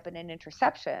to end up in an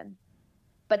interception.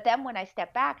 But then when I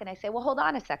step back and I say, well, hold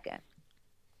on a second.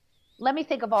 Let me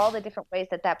think of all the different ways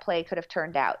that that play could have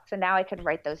turned out. So now I can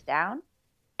write those down.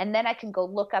 And then I can go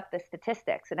look up the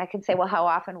statistics and I can say, well, how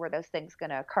often were those things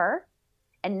going to occur?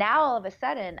 And now all of a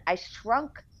sudden I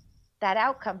shrunk that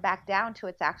outcome back down to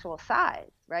its actual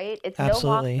size, right? It's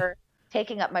Absolutely. no longer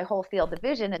taking up my whole field of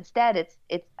vision. Instead, it's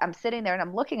I'm sitting there and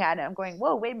I'm looking at it and I'm going,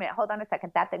 whoa, wait a minute, hold on a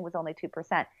second. That thing was only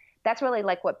 2%. That's really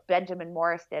like what Benjamin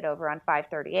Morris did over on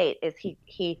 538 is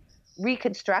he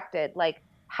reconstructed, like,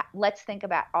 let's think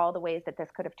about all the ways that this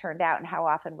could have turned out and how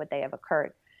often would they have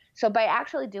occurred. So by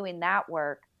actually doing that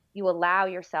work, you allow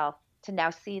yourself to now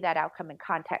see that outcome in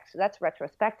context. So that's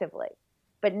retrospectively.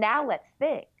 But now let's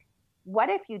think, what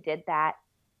if you did that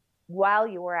while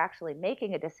you were actually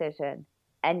making a decision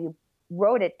and you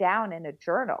wrote it down in a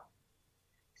journal?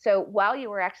 So while you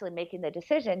were actually making the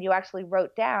decision, you actually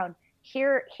wrote down,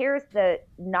 here's the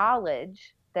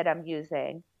knowledge that I'm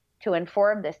using to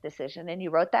inform this decision. And you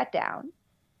wrote that down.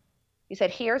 You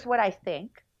said, here's what I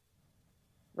think,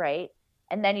 right?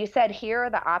 And then you said, here are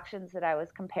the options that I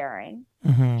was comparing.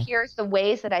 Mm-hmm. Here's the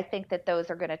ways that I think that those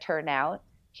are going to turn out.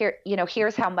 Here,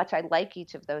 here's how much I like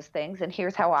each of those things. And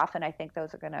here's how often I think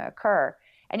those are going to occur.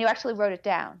 And you actually wrote it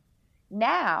down.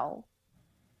 Now,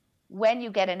 when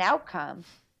you get an outcome,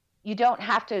 you don't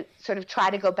have to sort of try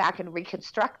to go back and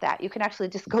reconstruct that. You can actually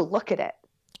just go look at it.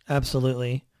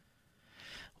 Absolutely.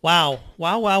 Wow.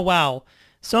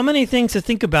 So many things to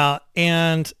think about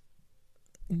and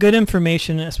good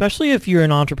information, especially if you're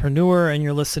an entrepreneur and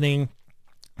you're listening.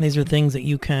 These are things that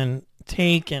you can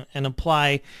take and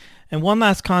apply. And one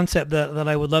last concept that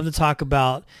I would love to talk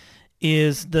about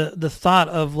is the thought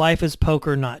of life is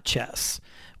poker, not chess,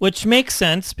 which makes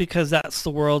sense because that's the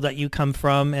world that you come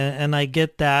from. And I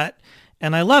get that.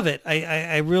 And I love it.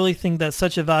 I really think that's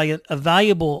such a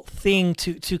valuable thing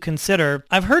to consider.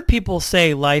 I've heard people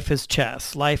say life is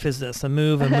chess. Life is this, a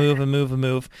move, a move, a move, a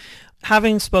move.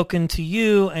 Having spoken to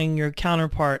you and your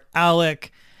counterpart,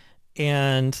 Alec,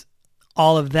 and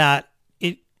all of that,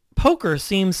 poker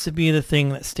seems to be the thing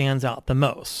that stands out the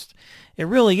most. It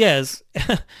really is.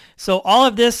 So all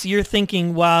of this you're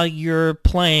thinking while you're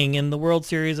playing in the World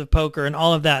Series of Poker and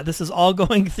all of that, this is all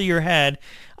going through your head.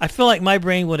 I feel like my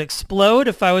brain would explode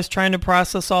if I was trying to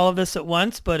process all of this at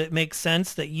once, but it makes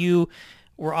sense that you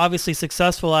were obviously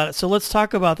successful at it. So let's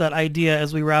talk about that idea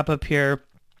as we wrap up here.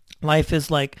 Life is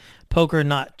like poker,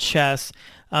 not chess.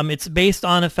 It's based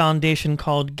on a foundation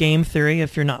called game theory,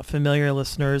 if you're not familiar,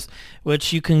 listeners,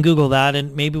 which you can Google that,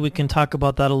 and maybe we can talk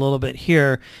about that a little bit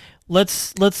here.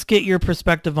 Let's get your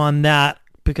perspective on that,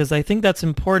 because I think that's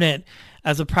important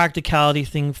as a practicality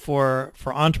thing for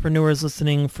entrepreneurs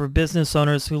listening, for business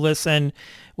owners who listen,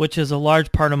 which is a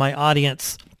large part of my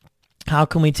audience. How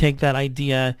can we take that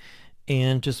idea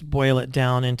and just boil it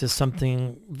down into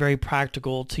something very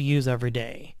practical to use every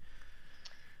day?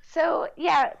 So,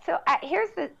 yeah. So here's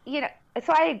so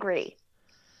I agree.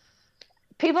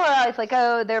 People are always like,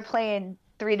 oh, they're playing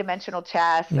three-dimensional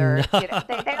chess, or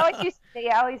they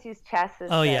always use chess as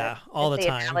all the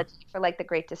time analogy for like the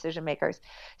great decision makers.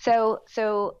 So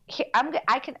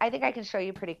I think I can show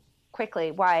you pretty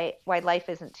quickly why life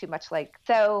isn't too much like.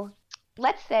 So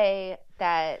let's say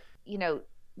that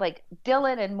like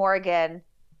Dylan and Morgan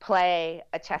play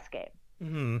a chess game,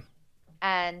 mm-hmm.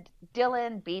 and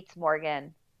Dylan beats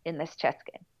Morgan in this chess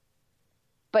game,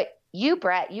 but you,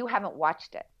 Brett, you haven't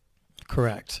watched it.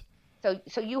 Correct.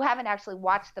 So you haven't actually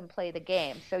watched them play the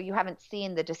game. So you haven't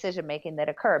seen the decision making that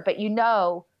occurred, but you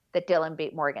know that Dylan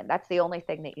beat Morgan. That's the only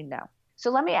thing that you know. So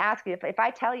let me ask you, if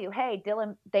I tell you, hey,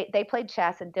 Dylan, they played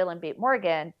chess and Dylan beat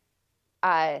Morgan,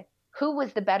 who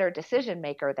was the better decision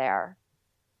maker there?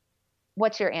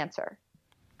 What's your answer?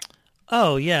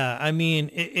 Oh, yeah. I mean,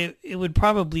 it would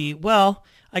probably, well,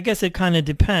 I guess it kind of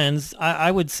depends.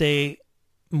 I would say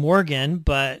Morgan,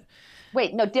 but...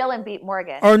 Wait, no, Dylan beat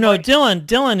Morgan. Or no,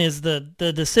 Dylan is the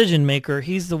decision maker.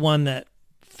 He's the one that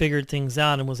figured things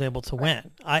out and was able to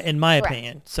win, in my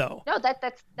opinion. So no,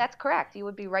 that's correct. You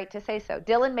would be right to say so.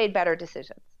 Dylan made better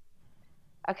decisions.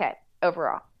 Okay,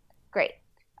 overall. Great.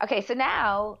 Okay, so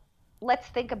now let's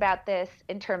think about this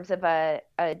in terms of a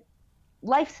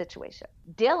life situation.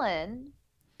 Dylan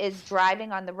is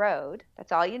driving on the road.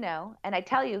 That's all you know. And I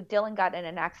tell you, Dylan got in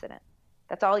an accident.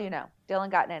 That's all you know. Dylan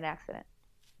got in an accident.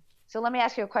 So let me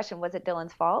ask you a question. Was it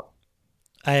Dylan's fault?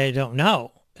 I don't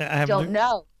know. I don't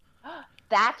know.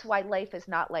 That's why life is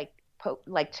not like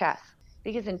chess.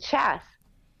 Because in chess,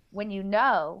 when you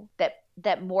know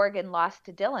that Morgan lost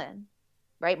to Dylan,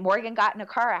 right? Morgan got in a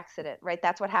car accident, right?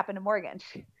 That's what happened to Morgan,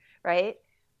 right?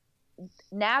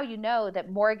 now you know that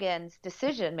Morgan's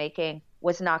decision making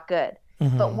was not good.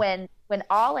 Mm-hmm. But when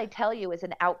all I tell you is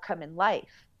an outcome in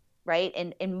life, right?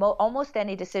 In almost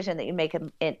any decision that you make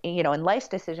in life's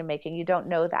decision making, you don't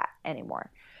know that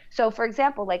anymore. So for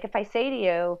example, like if I say to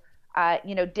you,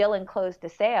 Dylan closed a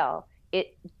sale, did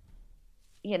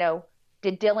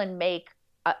Dylan make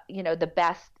the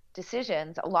best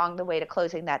decisions along the way to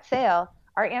closing that sale?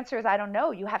 Our answer is, I don't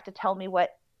know. You have to tell me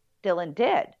what Dylan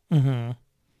did. Mm-hmm.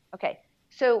 Okay.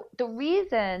 So the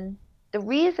reason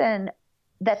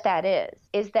that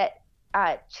is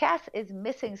that chess is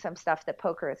missing some stuff that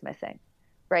poker is missing,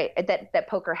 right? That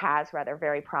poker has rather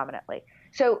very prominently.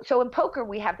 So in poker,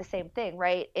 we have the same thing,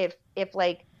 right? If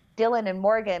like Dylan and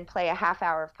Morgan play a half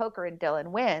hour of poker and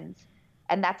Dylan wins,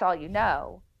 and that's all you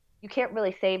know, you can't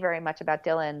really say very much about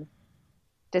Dylan's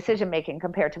decision making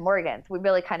compared to Morgan's. We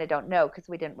really kind of don't know because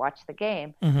we didn't watch the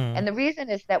game. Mm-hmm. And the reason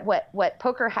is that what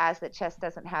poker has that chess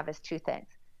doesn't have is two things.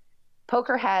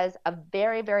 Poker has a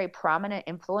very, very prominent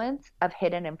influence of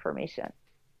hidden information.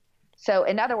 So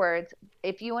in other words,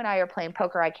 if you and I are playing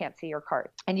poker, I can't see your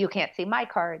cards and you can't see my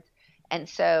cards. And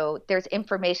so there's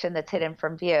information that's hidden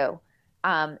from view.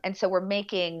 And so we're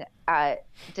making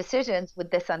decisions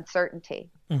with this uncertainty,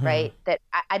 mm-hmm. right? That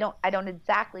I don't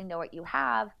exactly know what you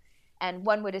have. And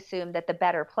one would assume that the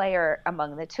better player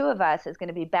among the two of us is going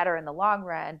to be better in the long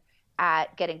run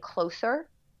at getting closer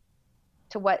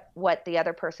to what the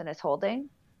other person is holding,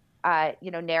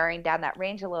 narrowing down that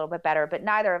range a little bit better, but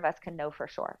neither of us can know for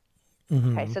sure.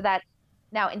 Mm-hmm. Okay, so that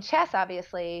now in chess,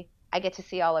 obviously, I get to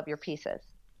see all of your pieces.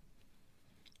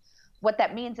 What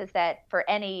that means is that for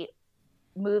any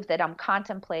move that I'm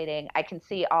contemplating, I can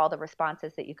see all the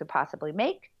responses that you could possibly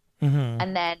make. Mm-hmm.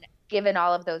 And then given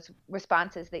all of those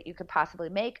responses that you could possibly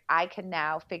make, I can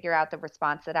now figure out the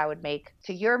response that I would make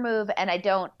to your move. And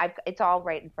it's all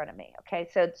right in front of me. Okay.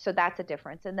 So that's a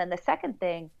difference. And then the second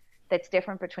thing that's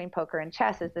different between poker and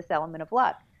chess is this element of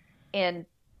luck. In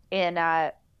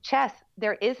chess,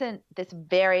 there isn't this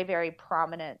very, very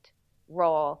prominent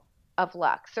role of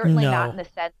luck. Certainly not in the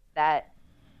sense that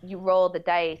you roll the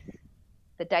dice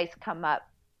come up,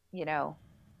 you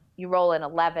roll an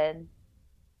 11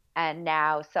 and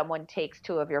now someone takes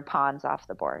two of your pawns off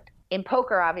the board. In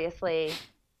poker, obviously,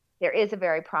 there is a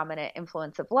very prominent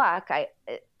influence of luck.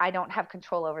 I don't have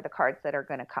control over the cards that are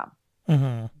going to come.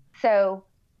 Mm-hmm. So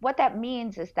what that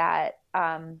means is that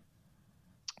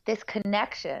this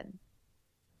connection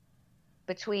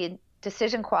between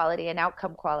decision quality and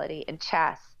outcome quality in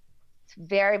chess is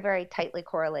very, very tightly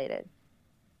correlated.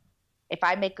 If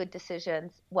I make good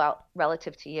decisions,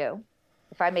 relative to you,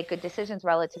 if I make good decisions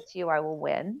relative to you, I will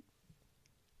win.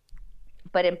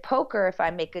 But in poker, if I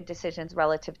make good decisions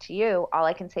relative to you, all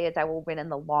I can say is I will win in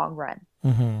the long run.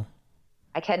 Mm-hmm.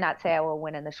 I cannot say I will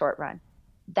win in the short run.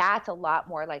 That's a lot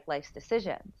more like life's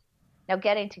decisions. Now,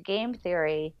 getting to game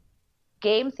theory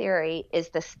is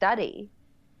the study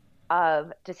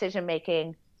of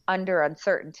decision-making under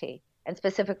uncertainty, and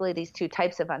specifically these two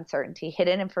types of uncertainty: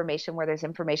 hidden information, where there's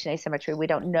information asymmetry. We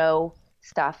don't know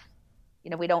stuff.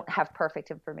 We don't have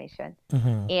perfect information,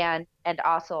 mm-hmm. and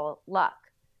also luck.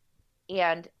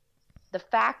 And the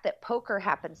fact that poker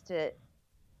happens to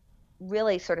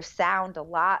really sort of sound a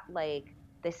lot like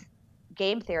this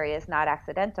game theory is not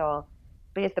accidental,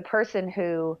 because the person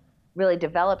who really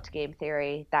developed game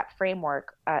theory, that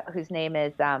framework, whose name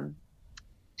is John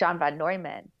von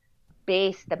Neumann,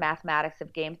 based the mathematics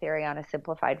of game theory on a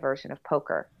simplified version of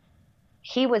poker.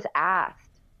 He was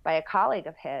asked by a colleague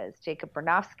of his, Jacob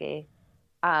Bernofsky,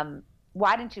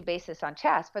 why didn't you base this on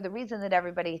chess? For the reason that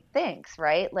everybody thinks,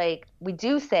 right? Like we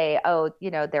do say,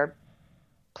 they're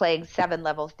playing 7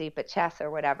 levels deep at chess or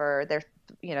whatever. They're,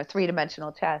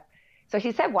 3-dimensional chess. So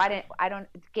he said,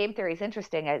 game theory is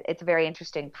interesting. It's a very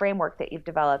interesting framework that you've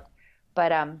developed,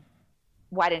 but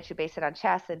why didn't you base it on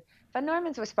chess? And von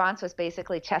Neumann's response was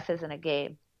basically, chess isn't a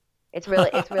game. It's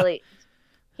really,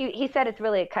 he said it's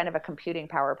really kind of a computing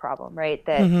power problem, right?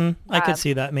 That mm-hmm. I could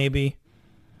see that maybe.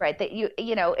 Right. That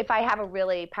if I have a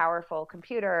really powerful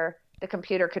computer, the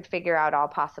computer could figure out all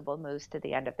possible moves to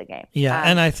the end of the game. Yeah.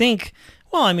 And I think,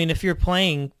 if you're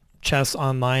playing chess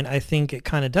online, I think it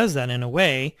kind of does that in a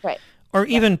way. Right. Or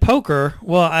even poker.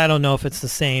 Well, I don't know if it's the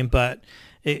same, but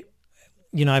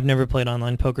I've never played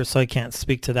online poker, so I can't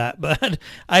speak to that. But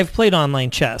I've played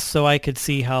online chess, so I could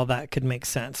see how that could make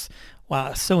sense.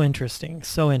 Wow. So interesting.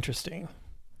 So interesting.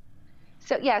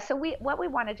 So what we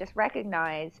want to just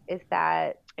recognize is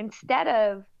that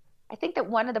I think that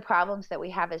one of the problems that we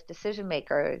have as decision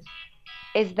makers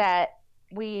is that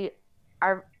we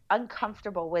are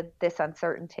uncomfortable with this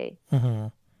uncertainty. Mm-hmm.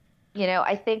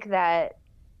 I think that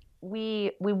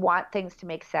we want things to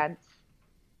make sense.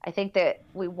 I think that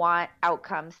we want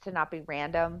outcomes to not be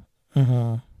random.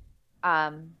 Mm-hmm.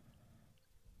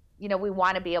 We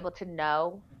want to be able to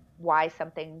know why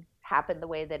something happened the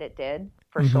way that it did,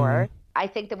 for Mm-hmm. sure. I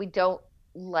think that we don't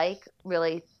like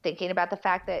really thinking about the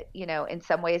fact that, in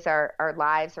some ways our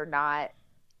lives are not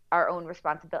our own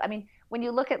responsibility. I mean, when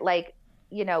you look at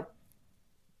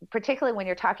particularly when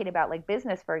you're talking about like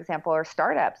business, for example, or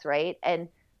startups, right? And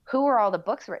who are all the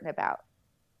books written about,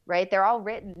 right? They're all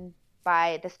written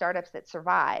by the startups that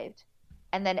survived.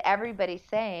 And then everybody's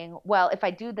saying, well, if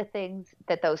I do the things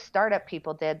that those startup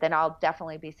people did, then I'll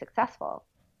definitely be successful.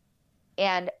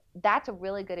 And that's a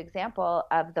really good example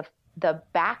of the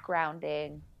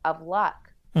backgrounding of luck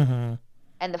Mm-hmm.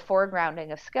 and the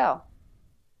foregrounding of skill.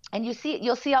 And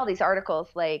you'll see all these articles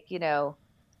like,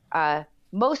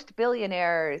 most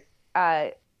billionaires,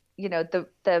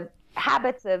 the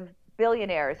habits of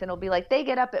billionaires, and it'll be like they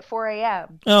get up at 4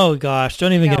 a.m. Oh gosh,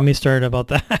 don't even get me started about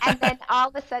that. And then all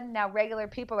of a sudden now regular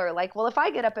people are like, well, if I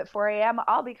get up at 4 a.m.,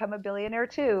 I'll become a billionaire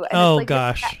too. And Oh it's like,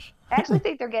 gosh. I actually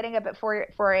think they're getting up at 4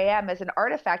 a.m. as an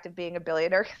artifact of being a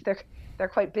billionaire. They're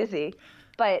quite busy.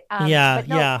 But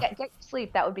Yeah. Get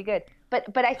sleep. That would be good.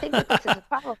 But I think that this is a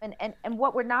problem. And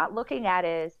what we're not looking at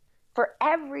is for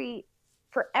every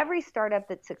startup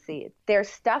that succeeds, there's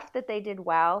stuff that they did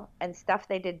well and stuff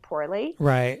they did poorly.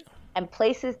 Right. And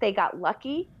places they got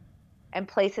lucky and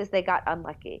places they got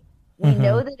unlucky. We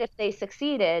know that if they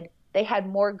succeeded, they had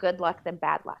more good luck than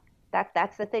bad luck.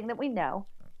 That's the thing that we know.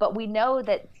 But we know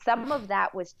that some of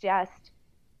that was just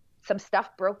some stuff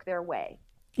broke their way.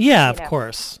 Yeah, of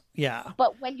course. Yeah.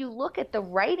 But when you look at the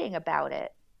writing about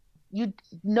it,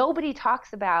 nobody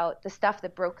talks about the stuff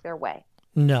that broke their way.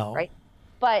 No. Right?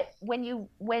 But when you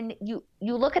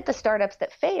look at the startups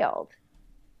that failed,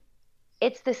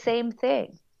 it's the same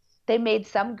thing. They made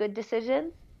some good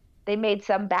decisions. They made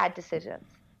some bad decisions.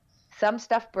 Some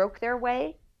stuff broke their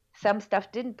way. Some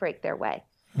stuff didn't break their way.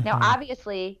 Now,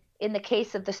 obviously, in the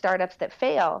case of the startups that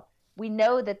fail, we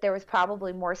know that there was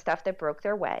probably more stuff that broke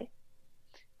their way,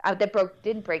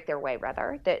 didn't break their way,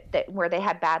 rather, that where they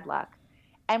had bad luck.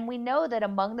 And we know that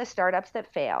among the startups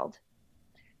that failed,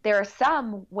 there are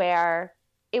some where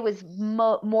it was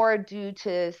more due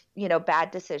to,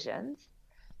 bad decisions.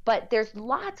 But there's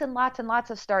lots and lots and lots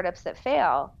of startups that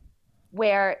fail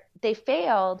where they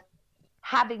failed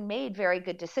having made very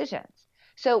good decisions.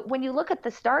 So when you look at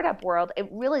the startup world, it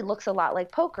really looks a lot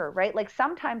like poker, right? Like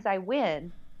sometimes I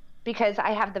win because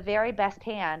I have the very best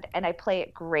hand and I play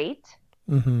it great,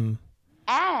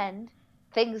 and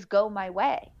things go my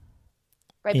way,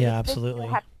 right? Yeah, because absolutely.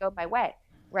 things have to go my way,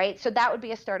 right? So that would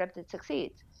be a startup that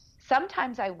succeeds.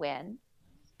 Sometimes I win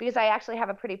because I actually have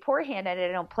a pretty poor hand and I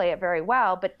don't play it very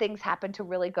well, but things happen to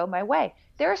really go my way.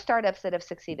 There are startups that have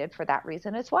succeeded for that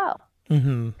reason as well,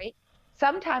 right?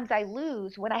 Sometimes I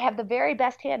lose when I have the very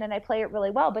best hand and I play it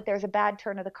really well, but there's a bad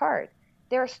turn of the card.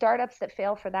 There are startups that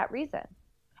fail for that reason.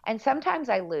 And sometimes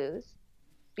I lose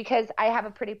because I have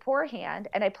a pretty poor hand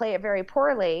and I play it very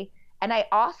poorly, and I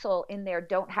also in there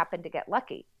don't happen to get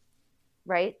lucky,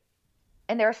 right?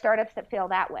 And there are startups that fail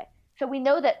that way. So we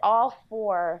know that all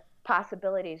four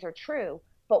possibilities are true,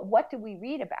 but what do we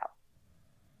read about?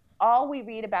 All we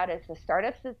read about is the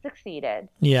startups that succeeded.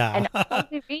 Yeah. And all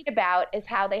we read about is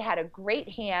how they had a great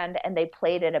hand and they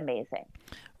played it amazing.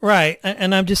 Right.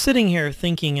 And I'm just sitting here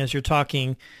thinking as you're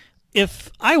talking,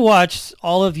 if I watched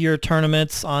all of your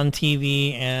tournaments on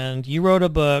TV and you wrote a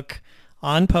book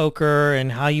on poker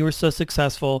and how you were so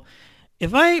successful,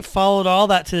 if I followed all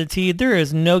that to the T, there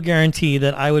is no guarantee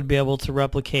that I would be able to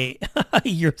replicate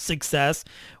your success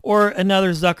or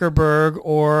another Zuckerberg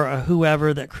or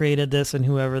whoever that created this and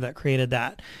whoever that created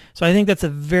that. So I think that's a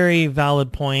very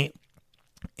valid point.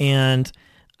 And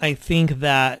I think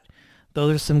that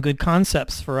those are some good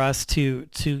concepts for us to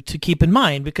keep in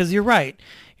mind, because you're right.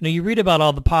 You read about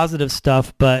all the positive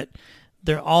stuff, but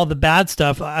they're all the bad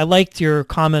stuff. I liked your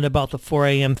comment about the 4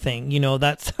 a.m. thing.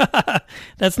 That's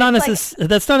that's not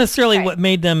necessarily right. What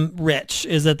made them rich,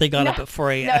 is that they got up at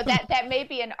 4 a.m. No, that may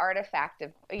be an artifact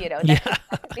of, that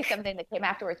could be something that came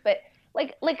afterwards. But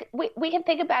like we can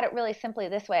think about it really simply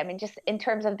this way. I mean, just in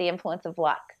terms of the influence of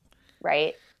luck,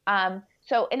 right?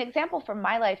 So an example from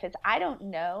my life is I don't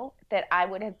know that I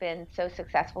would have been so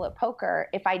successful at poker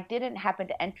if I didn't happen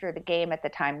to enter the game at the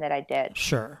time that I did.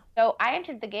 Sure. So I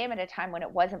entered the game at a time when it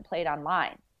wasn't played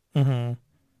online.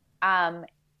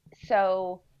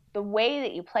 So the way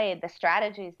that you played, the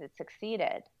strategies that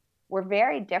succeeded were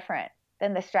very different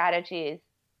than the strategies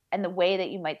and the way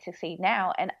that you might succeed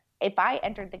now. And if I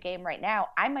entered the game right now,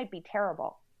 I might be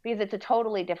terrible. because it's a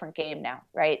totally different game now,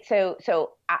 right? So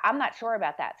I'm not sure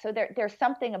about that. So there's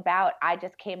something about I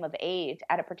just came of age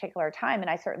at a particular time, and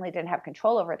I certainly didn't have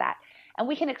control over that. And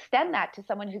we can extend that to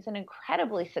someone who's an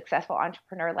incredibly successful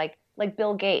entrepreneur like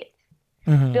Bill Gates.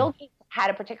 Mm-hmm. Bill Gates had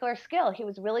a particular skill. He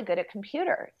was really good at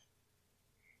computers.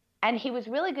 And he was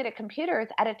really good at computers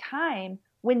at a time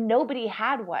when nobody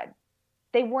had one.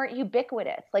 They weren't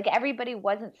ubiquitous. Like everybody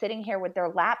wasn't sitting here with their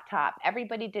laptop.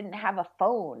 Everybody didn't have a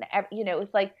phone. You know, it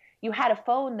was like you had a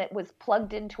phone that was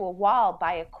plugged into a wall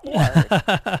by a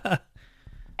cord.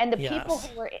 And the people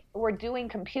who were doing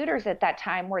computers at that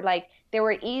time were like, they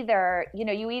were either, you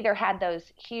know, you either had those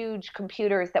huge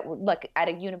computers that would look at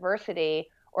a university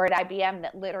or at IBM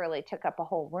that literally took up a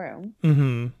whole room,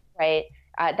 mm-hmm. right?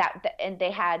 And they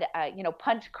had, you know,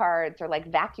 punch cards or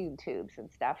like vacuum tubes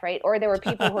and stuff, right? Or there were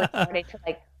people who were starting to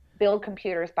like build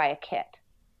computers by a kit.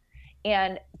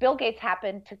 And Bill Gates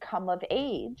happened to come of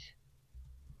age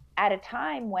at a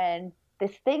time when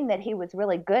this thing that he was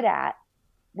really good at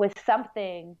was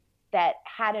something that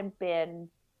hadn't been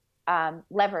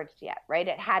leveraged yet, right?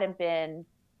 It hadn't been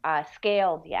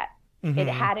scaled yet. Mm-hmm. It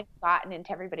hadn't gotten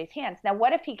into everybody's hands. Now,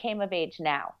 what if he came of age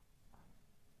now?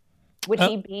 Would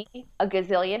he be a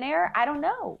gazillionaire? I don't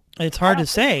know. It's hard to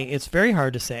say. It's very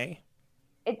hard to say.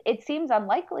 It seems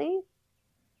unlikely,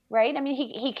 right? I mean,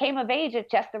 he came of age at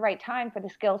just the right time for the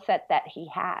skill set that he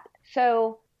had.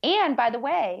 So, and by the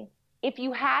way, if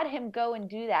you had him go and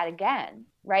do that again,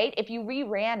 right? If you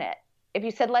reran it, if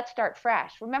you said, let's start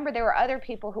fresh. Remember, there were other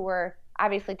people who were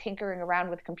obviously tinkering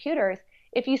around with computers.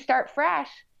 If you start fresh,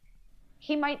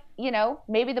 he might, you know,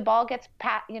 maybe the ball gets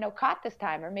caught this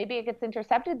time, or maybe it gets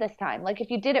intercepted this time. Like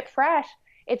if you did it fresh,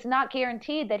 it's not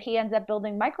guaranteed that he ends up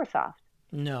building Microsoft.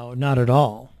 No, not at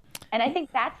all. And I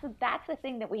think that's the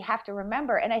thing that we have to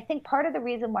remember. And I think part of the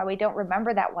reason why we don't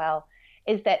remember that well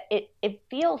is that it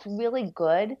feels really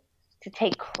good to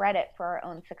take credit for our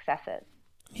own successes.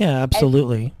 Yeah,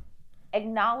 absolutely. And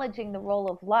acknowledging the role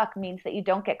of luck means that you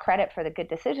don't get credit for the good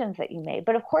decisions that you made.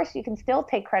 But of course, you can still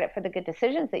take credit for the good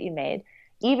decisions that you made,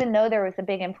 even though there was a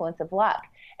big influence of luck.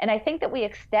 And I think that we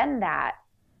extend that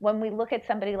when we look at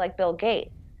somebody like Bill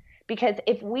Gates. Because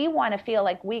if we want to feel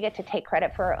like we get to take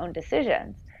credit for our own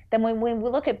decisions, then when we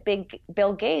look at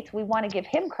Bill Gates, we want to give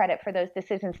him credit for those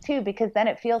decisions too, because then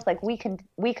it feels like we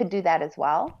could do that as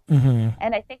well. Mm-hmm.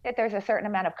 And I think that there's a certain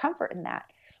amount of comfort in that.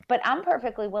 But I'm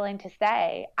perfectly willing to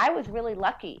say I was really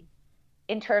lucky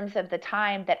in terms of the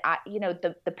time that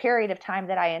the period of time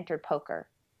that I entered poker.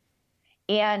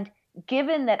 And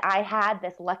given that I had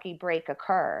this lucky break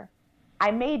occur,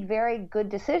 I made very good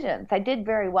decisions. I did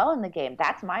very well in the game.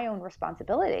 That's my own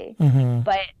responsibility. Mm-hmm.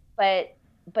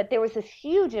 But there was this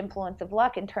huge influence of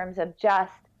luck in terms of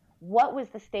just what was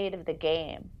the state of the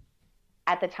game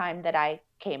at the time that I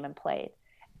came and played.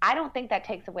 I don't think that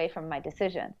takes away from my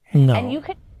decision. No. And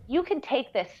you can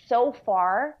take this so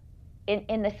far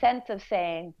in the sense of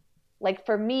saying, like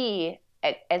for me,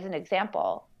 as an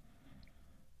example,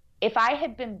 if I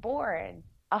had been born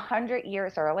 100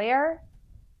 years earlier,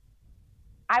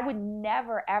 I would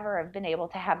never, ever have been able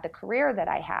to have the career that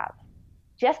I have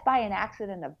just by an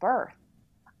accident of birth.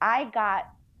 I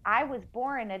was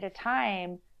born at a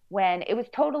time when it was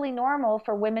totally normal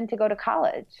for women to go to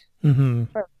college, mm-hmm.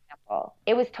 for example.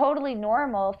 It was totally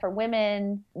normal for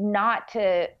women not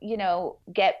to,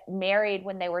 get married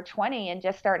when they were 20 and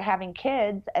just start having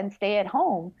kids and stay at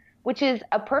home, which is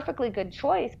a perfectly good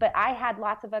choice. But I had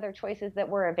lots of other choices that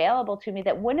were available to me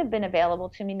that wouldn't have been available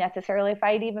to me necessarily if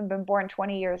I had even been born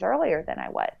 20 years earlier than I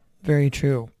was. Very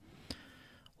true.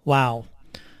 Wow.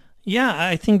 Yeah,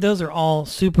 I think those are all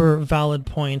super valid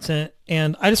points.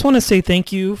 And I just want to say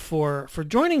thank you for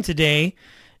joining today,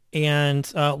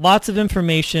 and lots of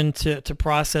information to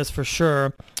process for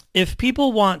sure. If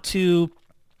people want to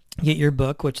get your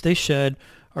book, which they should,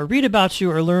 or read about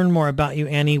you or learn more about you,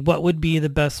 Annie, what would be the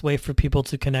best way for people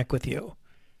to connect with you?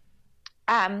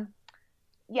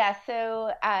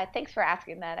 So thanks for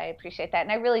asking that. I appreciate that.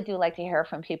 And I really do like to hear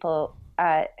from people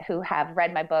who have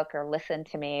read my book or listened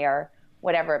to me or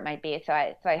whatever it might be. So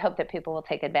I hope that people will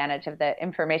take advantage of the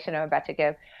information I'm about to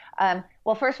give.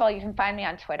 Well, first of all, you can find me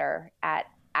on Twitter at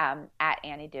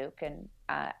Annie Duke, and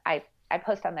I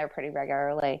post on there pretty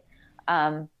regularly.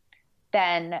 Then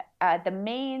the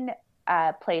main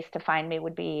place to find me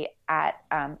would be at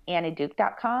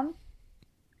annieduke.com.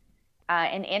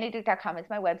 And annieduke.com is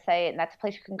my website, and that's a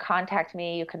place you can contact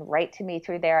me. You can write to me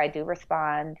through there. I do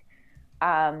respond.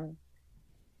 I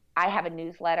have a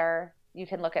newsletter. You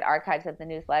can look at archives of the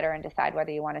newsletter and decide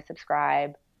whether you want to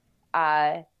subscribe.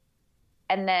 And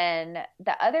then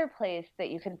the other place that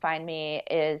you can find me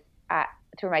is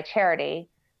through my charity.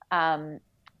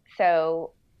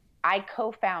 So I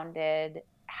co-founded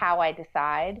How I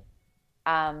Decide,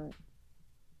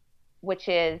 which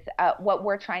is what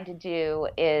we're trying to do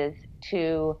is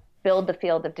to build the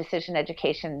field of decision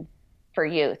education for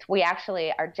youth. We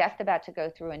actually are just about to go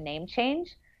through a name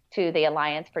change to the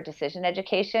Alliance for Decision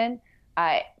Education.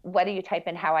 Whether you type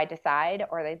in How I Decide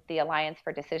or the Alliance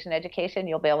for Decision Education,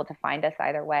 you'll be able to find us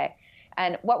either way.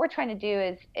 And what we're trying to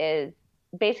do is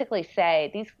basically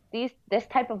say this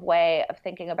type of way of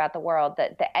thinking about the world,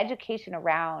 that the education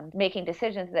around making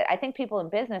decisions, that I think people in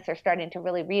business are starting to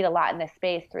really read a lot in this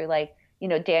space through, like,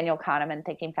 Daniel Kahneman,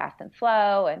 Thinking Fast and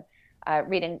Slow, and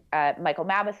reading Michael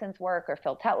Mabuson's work, or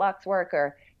Phil Tetlock's work,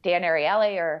 or Dan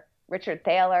Ariely, or Richard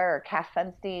Thaler, or Cass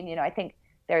Sunstein. I think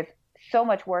there's so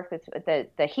much work that's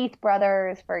the Heath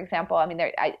brothers, for example. I mean,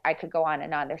 I could go on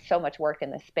and on. There's so much work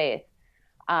in this space.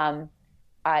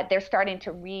 They're starting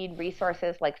to read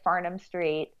resources like Farnham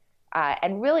Street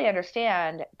and really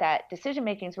understand that decision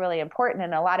making is really important.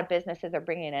 And a lot of businesses are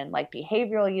bringing in like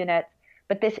behavioral units,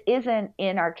 but this isn't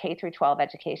in our K through 12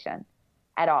 education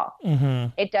at all. Mm-hmm.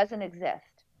 It doesn't exist.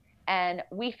 And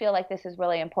we feel like this is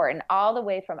really important, all the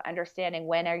way from understanding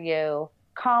when are you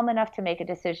calm enough to make a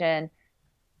decision,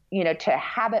 to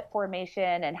habit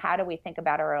formation and how do we think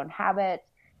about our own habits,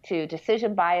 to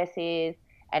decision biases,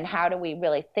 and how do we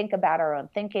really think about our own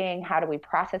thinking, how do we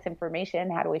process information,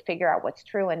 how do we figure out what's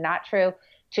true and not true,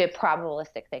 to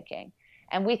probabilistic thinking.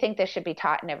 And we think this should be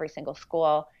taught in every single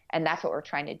school, and that's what we're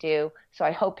trying to do. So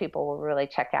I hope people will really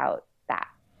check out that.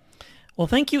 Well,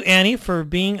 thank you, Annie, for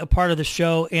being a part of the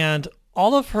show, and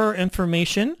all of her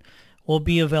information will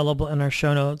be available in our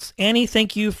show notes. Annie,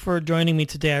 thank you for joining me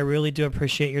today. I really do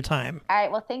appreciate your time. All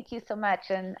right. Well, thank you so much.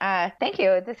 And thank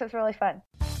you. This was really fun.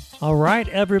 All right,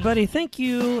 everybody. Thank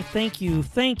you. Thank you.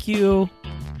 Thank you.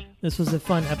 This was a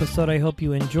fun episode. I hope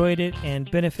you enjoyed it and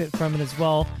benefit from it as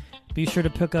well. Be sure to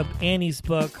pick up Annie's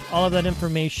book. All of that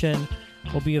information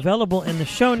will be available in the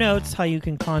show notes, how you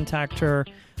can contact her.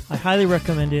 I highly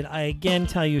recommend it. I again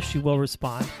tell you she will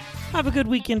respond. Have a good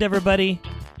weekend, everybody.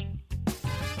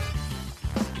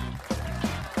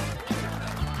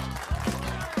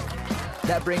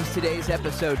 That brings today's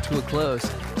episode to a close.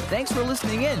 Thanks for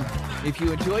listening in. If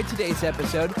you enjoyed today's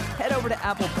episode, head over to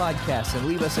Apple Podcasts and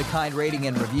leave us a kind rating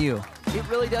and review. It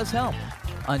really does help.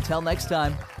 Until next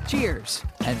time, cheers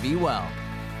and be well.